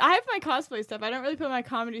 I have my cosplay stuff. I don't really put my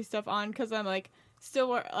comedy stuff on because I'm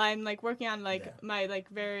I'm working on my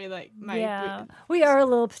very my we are a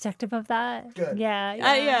little protective of that. Good. We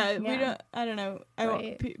don't. I don't know.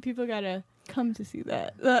 People gotta come to see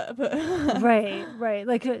that. right.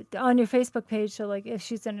 Like on your Facebook page. So if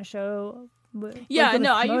she's in a show. I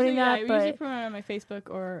usually promote it on my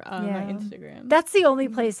Facebook or my Instagram. That's the only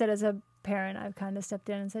place that is a parent, I've kind of stepped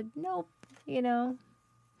in and said, nope,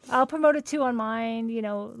 I'll promote it too on mine,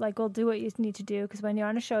 like we'll do what you need to do, because when you're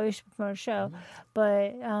on a show, you should promote a show.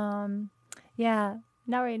 But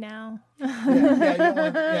not right now. You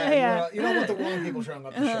don't want the wrong people showing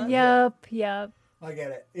up to show. Yep. I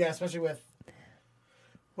get it. Yeah, especially with,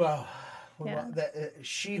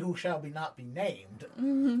 she who shall not be named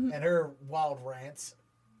and her wild rants.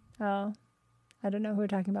 Oh, I don't know who we're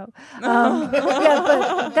talking about.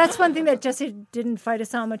 But that's one thing that Jesse didn't fight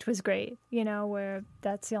us on, which was great. Where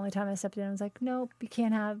that's the only time I stepped in. I was like, nope, you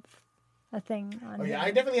can't have a thing on.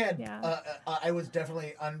 I definitely had. I was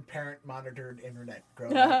definitely unparent monitored internet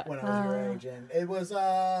growing up when I was your age, and it was.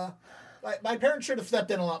 My parents should have stepped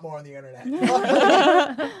in a lot more on the internet.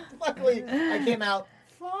 Luckily, I came out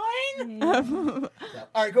fine. All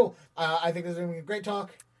right, cool. I think this is going to be a great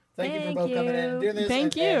talk. Thank you for both coming in and doing this.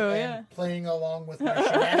 Thank you. And playing along with my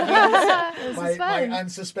shenanigans.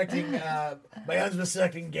 my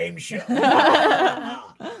unsuspecting game show.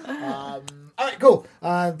 All right, cool.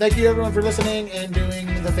 Thank you, everyone, for listening and doing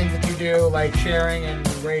the things that you do, like sharing and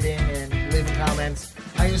rating and leaving comments.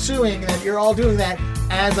 I'm assuming that you're all doing that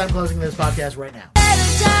as I'm closing this podcast right now.